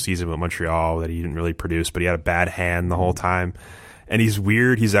that postseason with Montreal that he didn't really produce, but he had a bad hand the whole time. And he's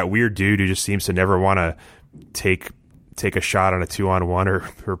weird. He's that weird dude who just seems to never want to take a shot on a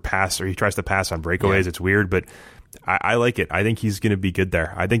 2-on-1 or pass, or he tries to pass on breakaways. Yeah. It's weird, but I like it. I think he's going to be good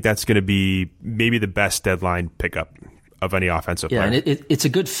there. I think that's going to be maybe the best deadline pickup of any offensive player. And it's a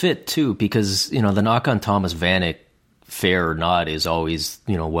good fit, too, because, the knock on Thomas Vanek, fair or not, is always,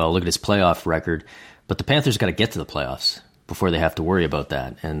 well, look at his playoff record. But the Panthers got to get to the playoffs before they have to worry about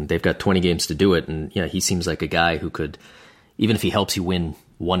that. And they've got 20 games to do it. And, he seems like a guy who could, even if he helps you win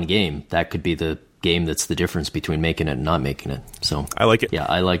one game, that could be the game that's the difference between making it and not making it. So I like it. Yeah,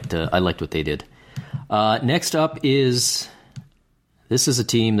 I liked what they did. Next up is a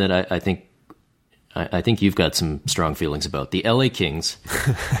team that I think you've got some strong feelings about. The LA Kings.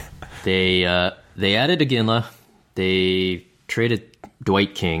 They added Iginla. They traded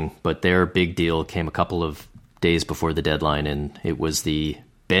Dwight King, but their big deal came a couple of days before the deadline, and it was the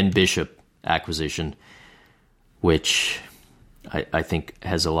Ben Bishop acquisition, which I think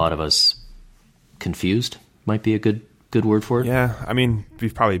has a lot of us confused. Might be a good word for it. Yeah, I mean,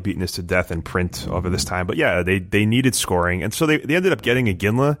 we've probably beaten this to death in print over this time, but yeah, they needed scoring, and so they ended up getting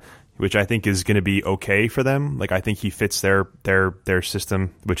Iginla, which I think is going to be okay for them. Like, I think he fits their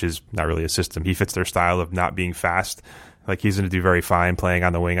system, which is not really a system. He fits their style of not being fast. Like, he's going to do very fine playing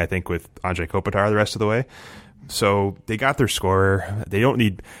on the wing, I think, with Andrei Kopitar the rest of the way. So they got their scorer. They don't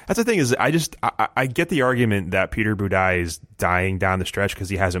need. That's the thing is, I get the argument that Peter Budaj is dying down the stretch because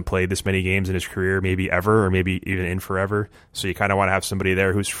he hasn't played this many games in his career, maybe ever, or maybe even in forever. So you kind of want to have somebody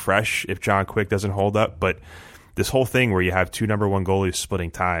there who's fresh if John Quick doesn't hold up. But this whole thing where you have two number one goalies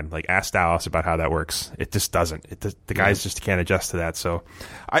splitting time, like, ask Dallas about how that works. It just doesn't. The guys just can't adjust to that. So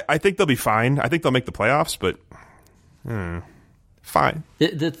I think they'll be fine. I think they'll make the playoffs, but fine.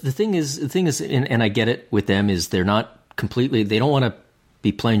 The thing is, and I get it with them, is they're not completely. They don't want to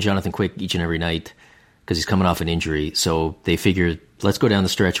be playing Jonathan Quick each and every night because he's coming off an injury. So they figured, let's go down the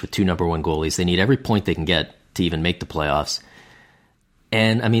stretch with two number one goalies. They need every point they can get to even make the playoffs.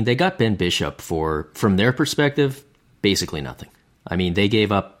 And, I mean, they got Ben Bishop for, from their perspective, basically nothing. I mean, they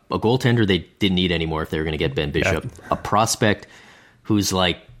gave up a goaltender they didn't need anymore if they were going to get Ben Bishop. Yeah. A prospect who's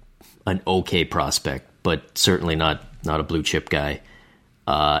like an okay prospect, but certainly not a blue-chip guy.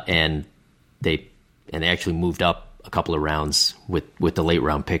 And they actually moved up a couple of rounds with the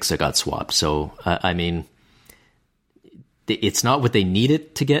late-round picks that got swapped. So, I mean, it's not what they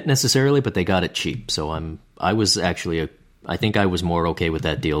needed to get necessarily, but they got it cheap. So I think I was more okay with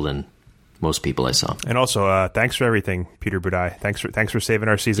that deal than most people I saw. And also, thanks for everything, Peter Budaj. Thanks for saving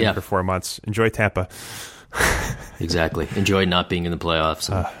our season for 4 months. Enjoy Tampa. Exactly. Enjoy not being in the playoffs.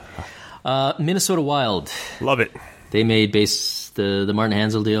 Minnesota Wild. Love it. They made the Martin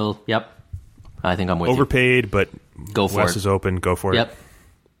Hanzal deal. Yep. I think I'm with Overpaid, you. But go for West is open. Go for it. Yep.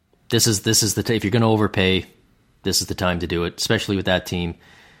 This is the if you're going to overpay, this is the time to do it, especially with that team.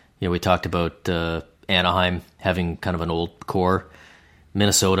 You know, we talked about Anaheim having kind of an old core.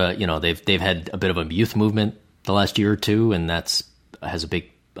 Minnesota, you know, they've had a bit of a youth movement the last year or two, and that's has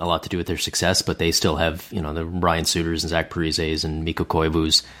a lot to do with their success. But they still have, you know, the Ryan Suters and Zach Parises and Mikko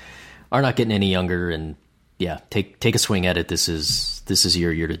Koivus are not getting any younger. And yeah, take a swing at it. This is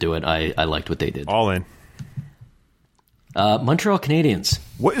your year to do it. I liked what they did. All in. Montreal Canadiens.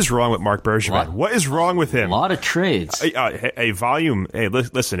 What is wrong with Marc Bergevin? What is wrong with him? A lot of trades. Volume. Hey,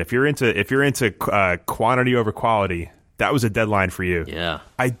 listen. If you're into quantity over quality, that was a deadline for you. Yeah.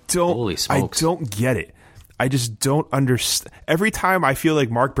 Holy smokes. I don't get it. I just don't understand. Every time I feel like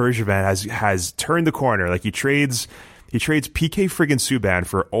Marc Bergevin has turned the corner, like he trades PK friggin' Subban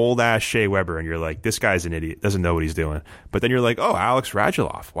for old ass Shea Weber, and you're like, this guy's an idiot, doesn't know what he's doing. But then you're like, oh, Alex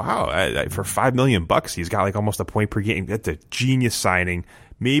Radulov, wow, for $5 million, he's got like almost a point per game. That's a genius signing.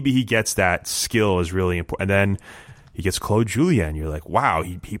 Maybe he gets that skill is really important. And then he gets Claude Julien. You're like, wow,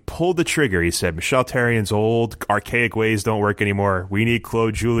 he pulled the trigger. He said, Michel Therrien's old, archaic ways don't work anymore. We need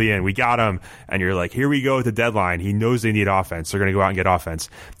Claude Julien. We got him. And you're like, here we go at the deadline. He knows they need offense. They're going to go out and get offense.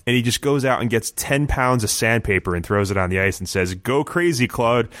 And he just goes out and gets 10 pounds of sandpaper and throws it on the ice and says, go crazy,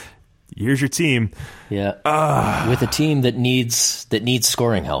 Claude. Here's your team. Yeah. With a team that needs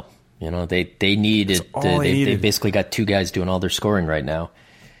scoring help. You know, they needed. They basically got two guys doing all their scoring right now.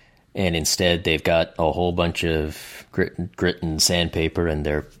 And instead, they've got a whole bunch of grit and sandpaper, and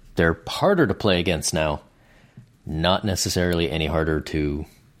they're harder to play against now. Not necessarily any harder to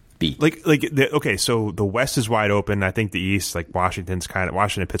beat. Okay, so the West is wide open. I think the East, like Washington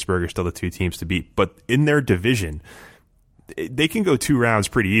and Pittsburgh are still the two teams to beat. But in their division, they can go 2 rounds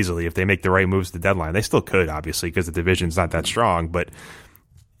pretty easily if they make the right moves at the deadline. They still could, obviously, because the division's not that strong. But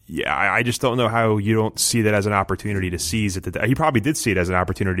yeah, I just don't know how you don't see that as an opportunity to seize it. He probably did see it as an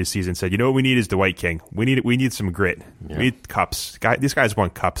opportunity to seize and said, you know what we need is Dwight King. We need some grit. Yeah. We need cups. These guys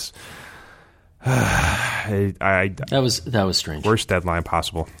want cups. That was strange. Worst deadline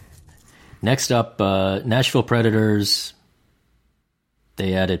possible. Next up, Nashville Predators.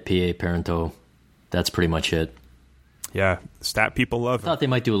 They added P.A. Parento. That's pretty much it. Yeah, stat people love him. I thought they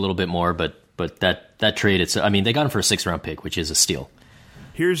might do a little bit more, but that trade, they got him for a 6th-round pick, which is a steal.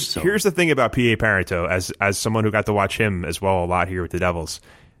 Here's the thing about P.A. Parento, as someone who got to watch him as well a lot here with the Devils.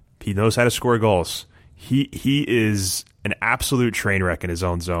 He knows how to score goals. He is an absolute train wreck in his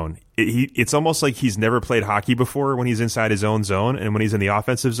own zone. It's almost like he's never played hockey before when he's inside his own zone, and when he's in the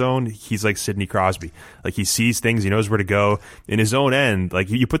offensive zone, he's like Sidney Crosby. Like, he sees things, he knows where to go. In his own end, like,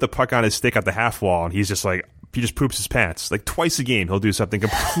 you put the puck on his stick at the half wall, and he's just like, he just poops his pants. Like, twice a game, he'll do something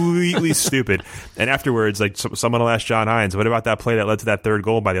completely stupid. And afterwards, like, someone will ask John Hines, what about that play that led to that 3rd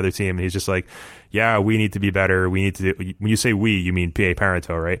goal by the other team? And he's just like, yeah, we need to be better. We need to do, when you say we, you mean P.A.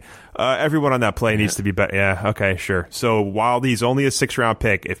 Parento, right? Everyone on that play needs to be better. Yeah, okay, sure. So while he's only a 6th-round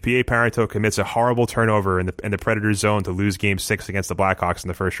pick, if P.A. Parento commits a horrible turnover in the Predators zone to lose Game 6 against the Blackhawks in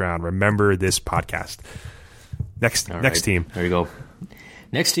the 1st round, remember this podcast. Next team. There you go.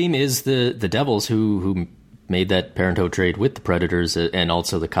 Next team is the Devils, who made that Parento trade with the Predators, and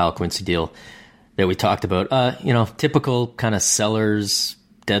also the Kyle Quincy deal that we talked about. Typical kind of sellers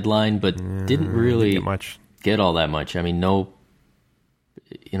deadline, but didn't really get all that much. I mean, no,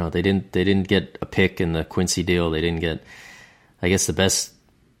 they didn't get a pick in the Quincy deal. They didn't get, I guess the best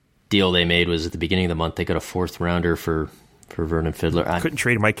deal they made was at the beginning of the month. They got a 4th rounder for Vernon Fiddler. Couldn't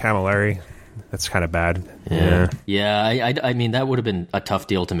trade Mike Camilleri. That's kind of bad. Yeah. I mean, that would have been a tough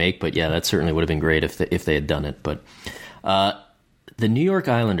deal to make, but yeah, that certainly would have been great if they had done it. But the New York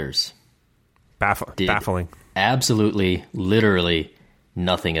Islanders baffling, absolutely, literally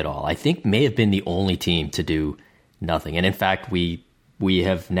nothing at all. I think may have been the only team to do nothing. And in fact, we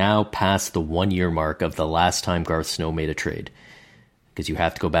have now passed the 1-year mark of the last time Garth Snow made a trade, because you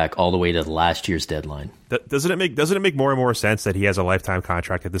have to go back all the way to last year's deadline. Doesn't it make more and more sense that he has a lifetime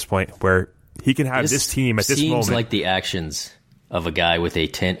contract at this point, where he can have this team at this moment? Seems like the actions of a guy with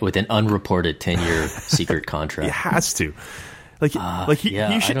an unreported 10-year secret contract. He has to.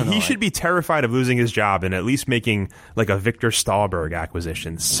 He should be terrified of losing his job and at least making like a Victor Stahlberg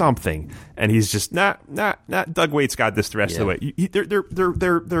acquisition, something. And he's just not. Doug Waite's got this the rest of the way.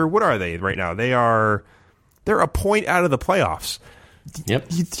 They're what are they right now? They're a point out of the playoffs. Yep.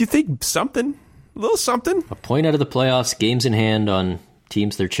 Do you think something? A little something? A point out of the playoffs, games in hand on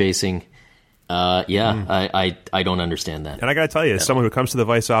teams they're chasing. I don't understand that. And I got to tell you, as someone who comes to the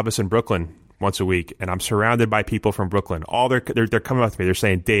Vice office in Brooklyn once a week, and I'm surrounded by people from Brooklyn, they're coming up to me. They're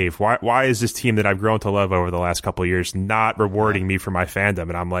saying, Dave, why is this team that I've grown to love over the last couple of years not rewarding me for my fandom?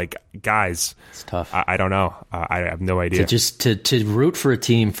 And I'm like, guys, it's tough. I don't know. I have no idea. To root for a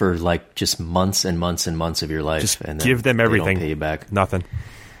team for like just months and months and months of your life, just and give them everything. They don't pay you back. Nothing.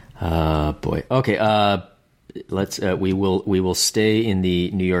 Boy. Okay. Let's. We will stay in the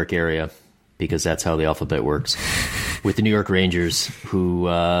New York area, because that's how the alphabet works. With the New York Rangers, who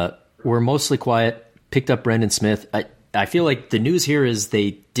were mostly quiet, picked up Brendan Smith. I feel like the news here is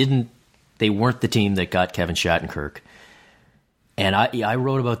they weren't the team that got Kevin Shattenkirk. And I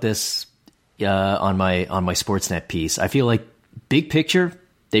wrote about this on my Sportsnet piece. I feel like big picture,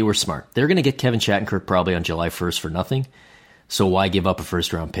 they were smart. They're going to get Kevin Shattenkirk probably on July 1st for nothing. So why give up a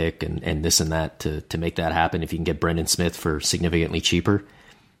 1st-round pick and this and that to make that happen if you can get Brendan Smith for significantly cheaper?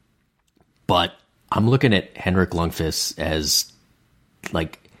 But I'm looking at Henrik Lundqvist as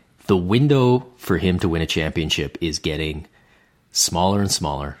like the window for him to win a championship is getting smaller and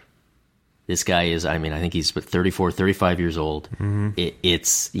smaller. This guy is, I think he's 34, 35 years old.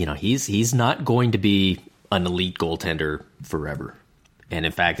 Mm-hmm. He's not going to be an elite goaltender forever. And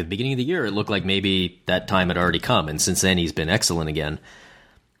in fact, at the beginning of the year, it looked like maybe that time had already come. And since then, he's been excellent again.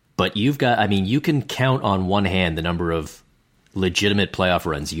 But you can count on one hand the number of legitimate playoff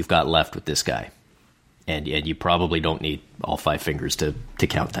runs you've got left with this guy. And you probably don't need all 5 fingers to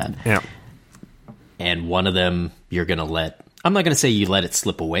count that. Yeah. And one of them you're going to I'm not going to say you let it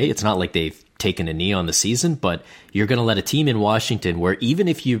slip away. It's not like they've taken a knee on the season, but you're going to let a team in Washington where even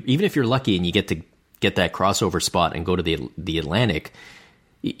if you're lucky and you get that crossover spot and go to the Atlantic,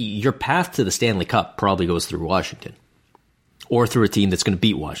 your path to the Stanley Cup probably goes through Washington or through a team that's going to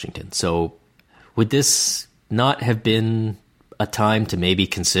beat Washington. So would this not have been a time to maybe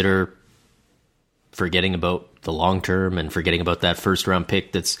consider forgetting about the long term and forgetting about that 1st-round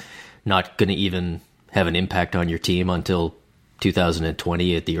pick that's not going to even have an impact on your team until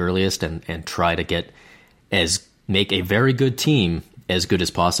 2020 at the earliest and try to make a very good team as good as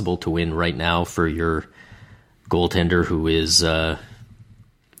possible to win right now for your goaltender who is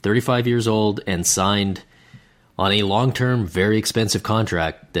 35 years old and signed on a long-term, very expensive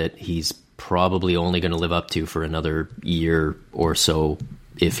contract that he's probably only going to live up to for another year or so,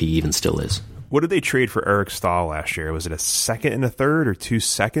 if he even still is. What did they trade for Eric Stahl last year? Was it a second and a third or 2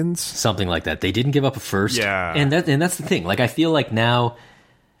 seconds? Something like that. They didn't give up a first. Yeah. And that's the thing. Like, I feel like now,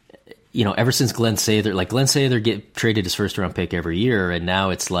 ever since Glenn Sather get traded his first round pick every year, and now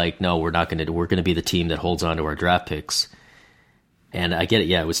it's like, no, we're going to be the team that holds on to our draft picks. And I get it.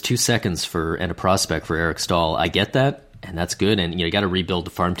 Yeah, it was 2 seconds and a prospect for Eric Stahl. I get that, and that's good. And you got to rebuild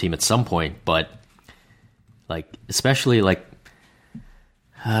the farm team at some point. But especially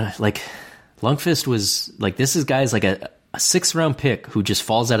Lundqvist was this is guys like a 6th round pick who just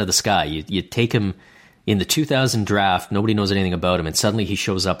falls out of the sky. You take him in the 2000 draft, nobody knows anything about him, and suddenly he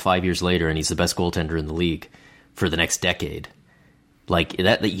shows up 5 years later and he's the best goaltender in the league for the next decade. Like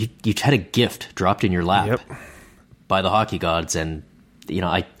that you had a gift dropped in your lap by the hockey gods, and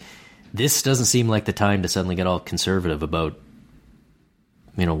this doesn't seem like the time to suddenly get all conservative about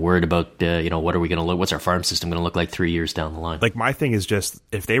worried about what are we going to look, what's our farm system going to look like 3 years down the line. Like, my thing is just,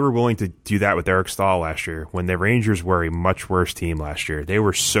 if they were willing to do that with Eric Stahl last year, when the Rangers were a much worse team last year, they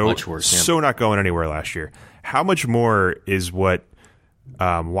were so not going anywhere last year. How much more is what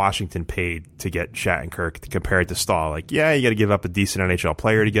Washington paid to get Shattenkirk compared to Stahl? Like, yeah, you got to give up a decent NHL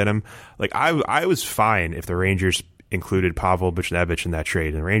player to get him. Like, I was fine if the Rangers included Pavel Buchnevich in that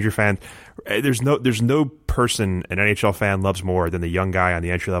trade. And Ranger fan, there's no person an NHL fan loves more than the young guy on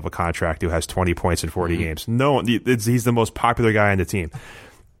the entry level contract who has 20 points in 40 games. No, he's the most popular guy on the team.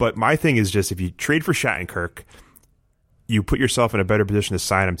 But my thing is just, if you trade for Shattenkirk, you put yourself in a better position to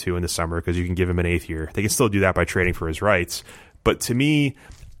sign him to in the summer because you can give him an 8th year. They can still do that by trading for his rights. But to me,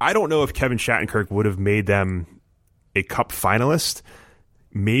 I don't know if Kevin Shattenkirk would have made them a cup finalist.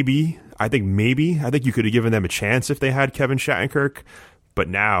 Maybe. I think you could have given them a chance if they had Kevin Shattenkirk. But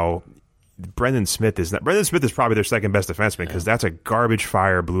now, Brendan Smith is probably their second best defenseman because that's a garbage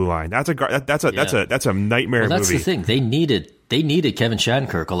fire blue line. That's a nightmare movie. That's the thing. They needed Kevin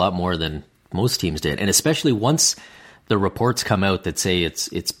Shattenkirk a lot more than most teams did, and especially once the reports come out that say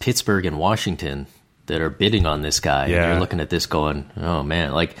it's Pittsburgh and Washington that are bidding on this guy. Yeah. And you're looking at this going, oh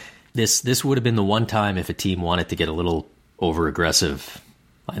man, like this would have been the one time if a team wanted to get a little over aggressive.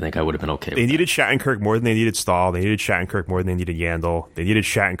 I think I would have been okay with They needed Shattenkirk more than they needed Stahl. They needed Shattenkirk more than they needed Yandel. They needed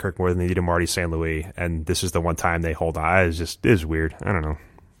Shattenkirk more than they needed Marty St. Louis. And this is the one time they hold on. It is weird. I don't know.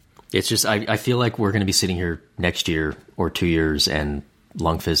 It's just, I feel like we're going to be sitting here next year or 2 years and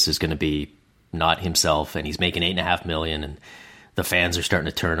Lundqvist is going to be not himself and he's making $8.5 million and the fans are starting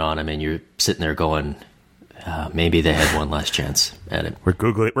to turn on him and you're sitting there going, maybe they had one last chance at it. We're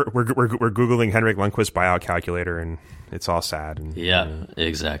Googling Henrik Lundqvist buyout calculator and it's all sad.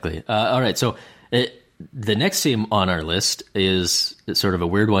 Exactly. All right, so the next team on our list is sort of a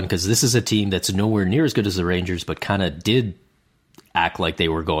weird one because this is a team that's nowhere near as good as the Rangers, but kind of did act like they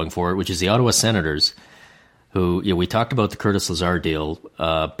were going for it, which is the Ottawa Senators, who we talked about the Curtis Lazar deal,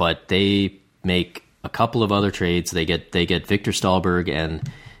 but they make a couple of other trades. They get Victor Stahlberg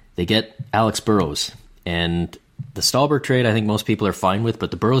and they get Alex Burrows. And the Stahlberg trade, I think most people are fine with, but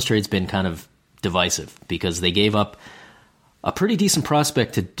the Burrows trade's been kind of divisive because they gave up a pretty decent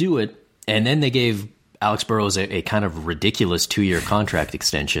prospect to do it, and then they gave Alex Burrows a kind of ridiculous 2-year contract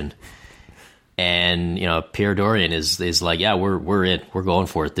extension. And Pierre Dorian is like, yeah, we're in, we're going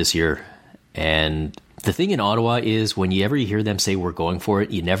for it this year. And the thing in Ottawa is when you hear them say we're going for it,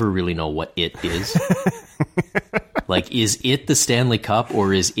 you never really know what it is. Like, is it the Stanley Cup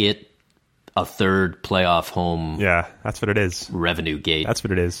or is it a third playoff home? Yeah, that's what it is. Revenue gate. That's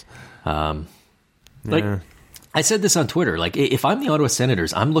what it is. I said this on Twitter, like if I'm the Ottawa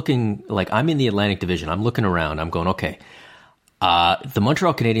Senators, I'm looking, like I'm in the Atlantic Division, I'm looking around, I'm going, okay, the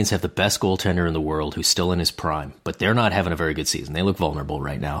Montreal Canadiens have the best goaltender in the world who's still in his prime, but they're not having a very good season. They look vulnerable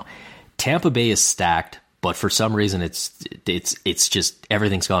right now. Tampa Bay is stacked, but for some reason it's just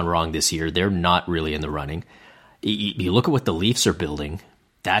everything's gone wrong this year. They're not really in the running. You look at what the Leafs are building,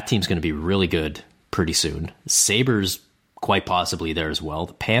 that team's going to be really good pretty soon. Sabres quite possibly there as well.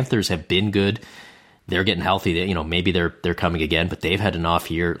 The Panthers have been good. They're getting healthy. Maybe they're coming again, but they've had an off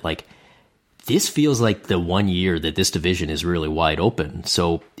year. Like, this feels like the 1 year that this division is really wide open.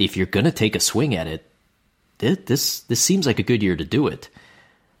 So if you're going to take a swing at it, this seems like a good year to do it.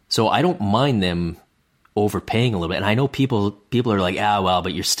 So I don't mind them overpaying a little bit. And I know people are like,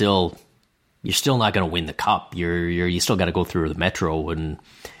 but you're still not going to win the cup. You still got to go through the Metro and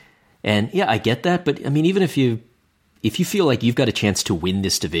yeah, I get that. But I mean, even if you if you feel like you've got a chance to win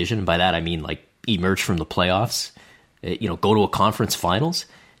this division, and by that I mean like emerge from the playoffs, go to a conference finals,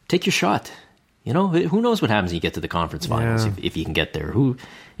 take your shot. Who knows what happens when you get to the conference finals if you can get there.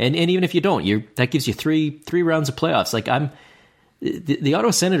 And even if you don't, that gives you three rounds of playoffs. Like the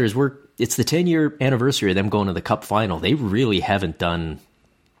Ottawa Senators it's the 10-year anniversary of them going to the Cup final. They really haven't done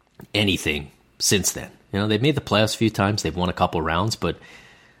anything since then. They've made the playoffs a few times. They've won a couple rounds, but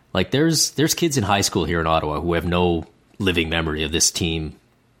like there's kids in high school here in Ottawa who have no living memory of this team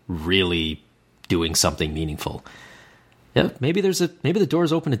really doing something meaningful. Yeah, maybe the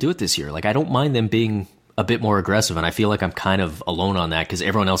door's open to do it this year. Like I don't mind them being a bit more aggressive, and I feel like I'm kind of alone on that because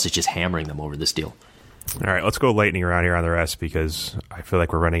everyone else is just hammering them over this deal. All right, let's go lightning around here on the rest because I feel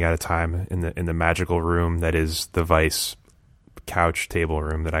like we're running out of time in the magical room that is the Vice couch table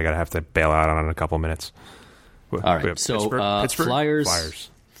room that I have to bail out on in a couple minutes. All right, so Pittsburgh? Flyers.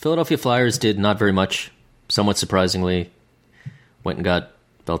 Philadelphia Flyers did not very much, somewhat surprisingly. Went and got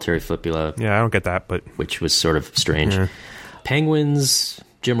Valtteri Filppula. Yeah, I don't get that, but which was sort of strange. Yeah. Penguins,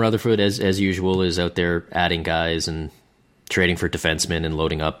 Jim Rutherford, as usual, is out there adding guys and trading for defensemen and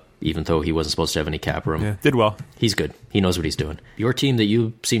loading up, even though he wasn't supposed to have any cap room. Yeah, did well. He's good. He knows what he's doing. Your team that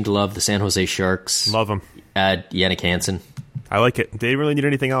you seem to love, the San Jose Sharks. Love them. Add Jannik Hansen. I like it. They didn't really need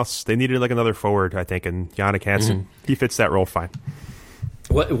anything else. They needed like another forward, I think, and Jannik Hansen, he fits that role fine.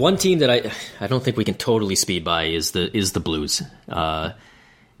 One team that I don't think we can totally speed by is the Blues.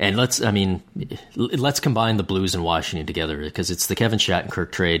 And let's combine the Blues and Washington together because it's the Kevin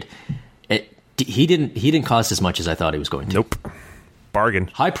Shattenkirk trade. He didn't cost as much as I thought he was going to. Nope. Bargain.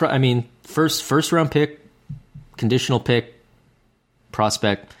 First round pick, conditional pick,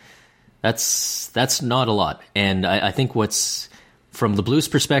 prospect. That's not a lot. And I think what's from the Blues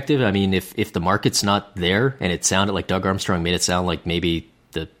perspective, if the market's not there, and it sounded like Doug Armstrong made it sound like maybe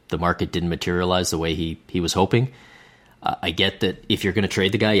the market didn't materialize the way he was hoping. I get that if you're going to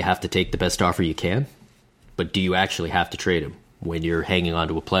trade the guy, you have to take the best offer you can. But do you actually have to trade him when you're hanging on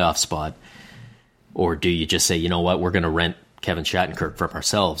to a playoff spot? Or do you just say, you know what, we're going to rent Kevin Shattenkirk from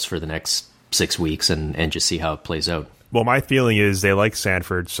ourselves for the next 6 weeks and just see how it plays out? Well, my feeling is they like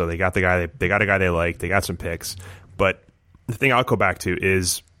Sanford, so they got a guy they like. They got some picks. But the thing I'll go back to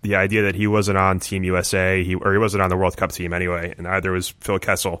is the idea that he wasn't on Team USA, he wasn't on the World Cup team anyway, and neither was Phil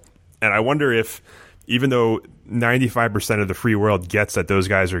Kessel. And I wonder if, even though 95% of the free world gets that those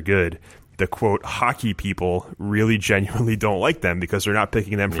guys are good, the quote hockey people really genuinely don't like them because they're not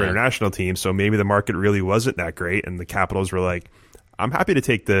picking them for international teams. So maybe the market really wasn't that great, and the Capitals were like, I'm happy to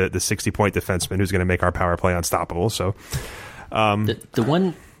take the 60-point defenseman who's going to make our power play unstoppable. So the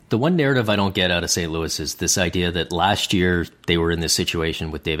one narrative I don't get out of St. Louis is this idea that last year they were in this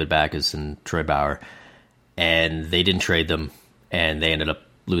situation with David Backes and Troy Bauer, and they didn't trade them, and they ended up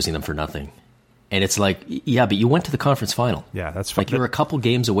losing them for nothing. And it's like, yeah, but you went to the conference final. Yeah, that's like you're a couple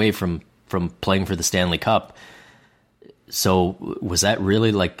games away from playing for the Stanley Cup. So was that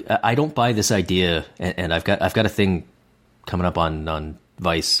really like? I don't buy this idea, and I've got a thing coming up on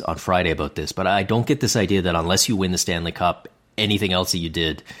Vice on Friday about this, but I don't get this idea that unless you win the Stanley Cup, anything else that you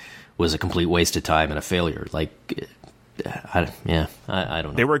did was a complete waste of time and a failure. Like, I don't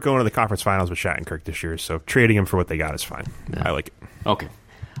know. They weren't going to the conference finals with Shattenkirk this year, so trading him for what they got is fine. Yeah. I like it. Okay.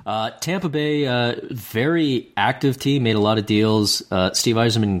 Tampa Bay, very active team, made a lot of deals. Steve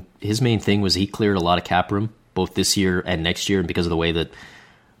Yzerman, his main thing was he cleared a lot of cap room, both this year and next year, and because of the way that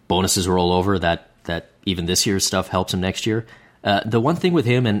bonuses roll over, that even this year's stuff helps him next year. The one thing with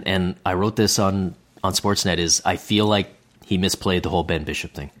him, and I wrote this on Sportsnet, is I feel like he misplayed the whole Ben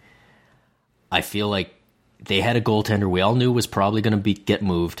Bishop thing. I feel like they had a goaltender we all knew was probably going to get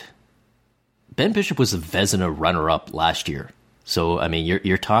moved. Ben Bishop was the Vezina runner-up last year. So,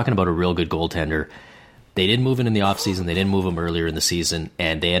 you're talking about a real good goaltender. They didn't move him in the offseason. They didn't move him earlier in the season,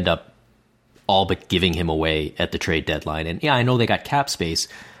 and they end up all but giving him away at the trade deadline. And, yeah, I know they got cap space,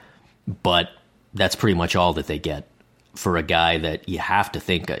 but that's pretty much all that they get for a guy that you have to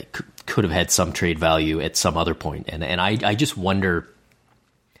think could have had some trade value at some other point. And I just wonder...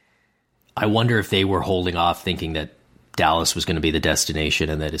 I wonder if they were holding off thinking that Dallas was going to be the destination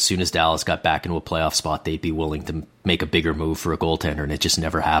and that as soon as Dallas got back into a playoff spot, they'd be willing to make a bigger move for a goaltender, and it just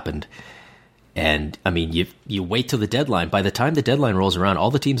never happened. And, you wait till the deadline. By the time the deadline rolls around,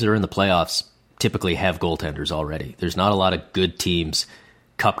 all the teams that are in the playoffs typically have goaltenders already. There's not a lot of good teams,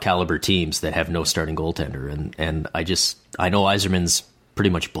 cup-caliber teams, that have no starting goaltender. And I know Yzerman's pretty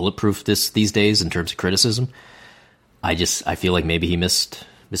much bulletproof these days in terms of criticism. I feel like maybe he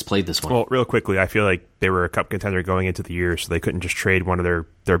misplayed this one. Well, real quickly, I feel like they were a cup contender going into the year, so they couldn't just trade one of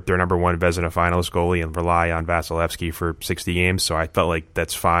their number one Vezina Finals goalie and rely on Vasilevsky for 60 games. So I felt like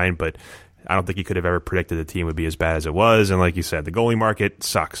that's fine, but I don't think he could have ever predicted the team would be as bad as it was. And like you said, the goalie market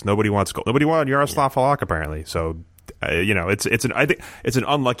sucks. Nobody wanted Yaroslav Halak apparently. So, I think it's an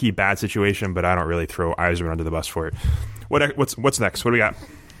unlucky bad situation, but I don't really throw Yzerman under the bus for it. What's next? What do we got?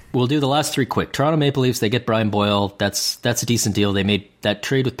 We'll do the last three quick. Toronto Maple Leafs, they get Brian Boyle. That's a decent deal. They made that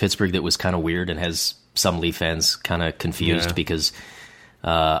trade with Pittsburgh that was kind of weird and has some Leaf fans kind of confused because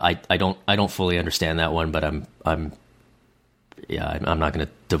I don't fully understand that one, but I'm not going to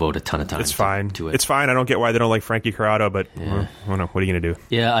devote a ton of time. It's fine. To it. It's fine. I don't get why they don't like Frankie Corrado, but what are you going to do?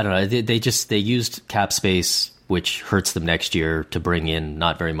 Yeah, I don't know. They used cap space, which hurts them next year, to bring in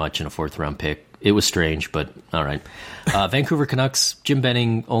not very much in a 4th round pick. It was strange, but all right. Vancouver Canucks, Jim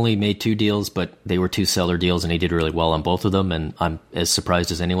Benning only made 2 deals, but they were 2 seller deals, and he did really well on both of them. And I'm as surprised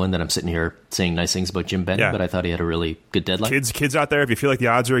as anyone that I'm sitting here saying nice things about Jim Benning, but I thought he had a really good deadline. Kids out there, if you feel like the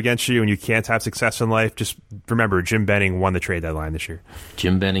odds are against you and you can't have success in life, just remember Jim Benning won the trade deadline this year.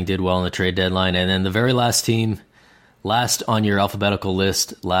 Jim Benning did well on the trade deadline. And then the very last team, last on your alphabetical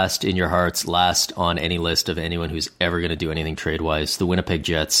list, last in your hearts, last on any list of anyone who's ever going to do anything trade-wise, the Winnipeg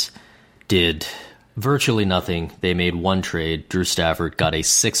Jets did virtually nothing. They made 1 trade. Drew Stafford got a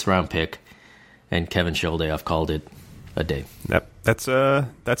 6th round pick, and Kevin Sheldayoff called it a day. Yep, that's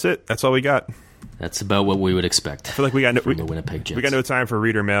it. That's all we got. That's about what we would expect. I feel like we got the Winnipeg Jets. We got no time for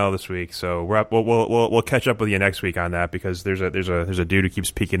reader mail this week, so we'll catch up with you next week on that, because there's a dude who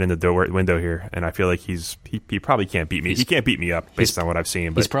keeps peeking in the window here, and I feel like he probably can't beat me. He can't beat me up based on what I've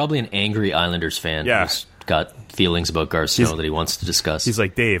seen. But he's probably an angry Islanders fan. Yeah. Who's got feelings about Garth Snow that he wants to discuss. He's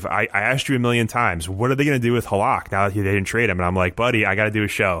like, Dave, I asked you a million times, what are they going to do with Halak now that they didn't trade him? And I'm like, buddy, I got to do a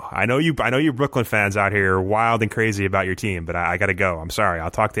show. I know you Brooklyn fans out here are wild and crazy about your team, but I got to go. I'm sorry.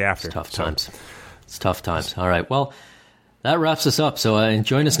 I'll talk to you after. It's tough times. All right. Well, that wraps us up. So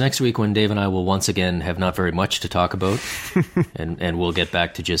join us next week when Dave and I will once again have not very much to talk about, and we'll get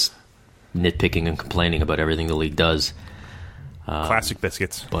back to just nitpicking and complaining about everything the league does. Classic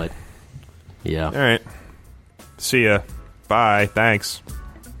biscuits. But yeah. All right. See ya. Bye. Thanks.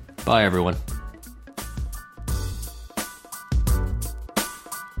 Bye, everyone.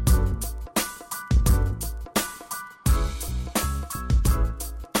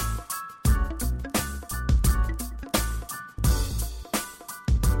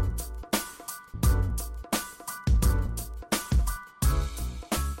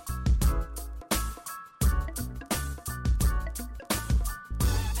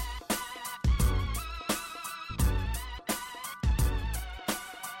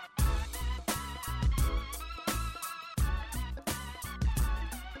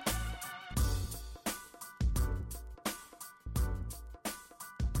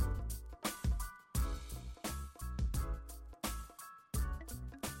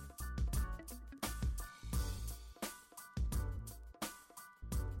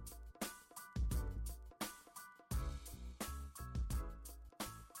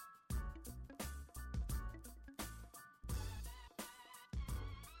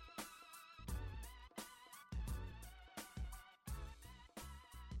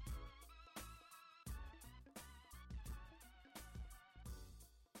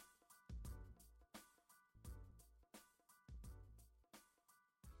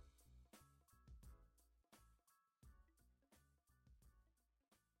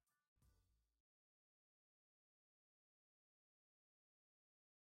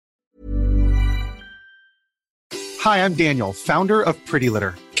 Hi, I'm Daniel, founder of Pretty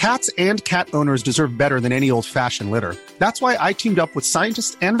Litter. Cats and cat owners deserve better than any old-fashioned litter. That's why I teamed up with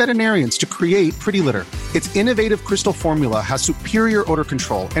scientists and veterinarians to create Pretty Litter. Its innovative crystal formula has superior odor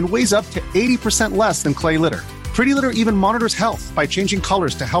control and weighs up to 80% less than clay litter. Pretty Litter even monitors health by changing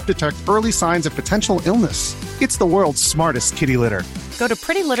colors to help detect early signs of potential illness. It's the world's smartest kitty litter. Go to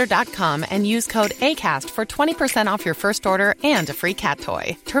prettylitter.com and use code ACAST for 20% off your first order and a free cat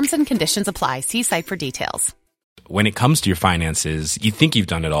toy. Terms and conditions apply. See site for details. When it comes to your finances, you think you've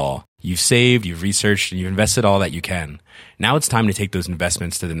done it all. You've saved, you've researched, and you've invested all that you can. Now it's time to take those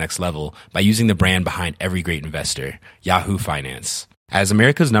investments to the next level by using the brand behind every great investor, Yahoo Finance. As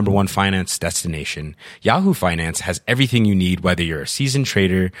America's #1 finance destination, Yahoo Finance has everything you need, whether you're a seasoned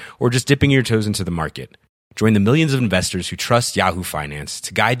trader or just dipping your toes into the market. Join the millions of investors who trust Yahoo Finance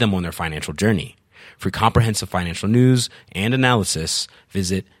to guide them on their financial journey. For comprehensive financial news and analysis,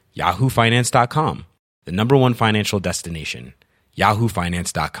 visit yahoofinance.com. The #1 financial destination,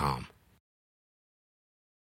 yahoofinance.com.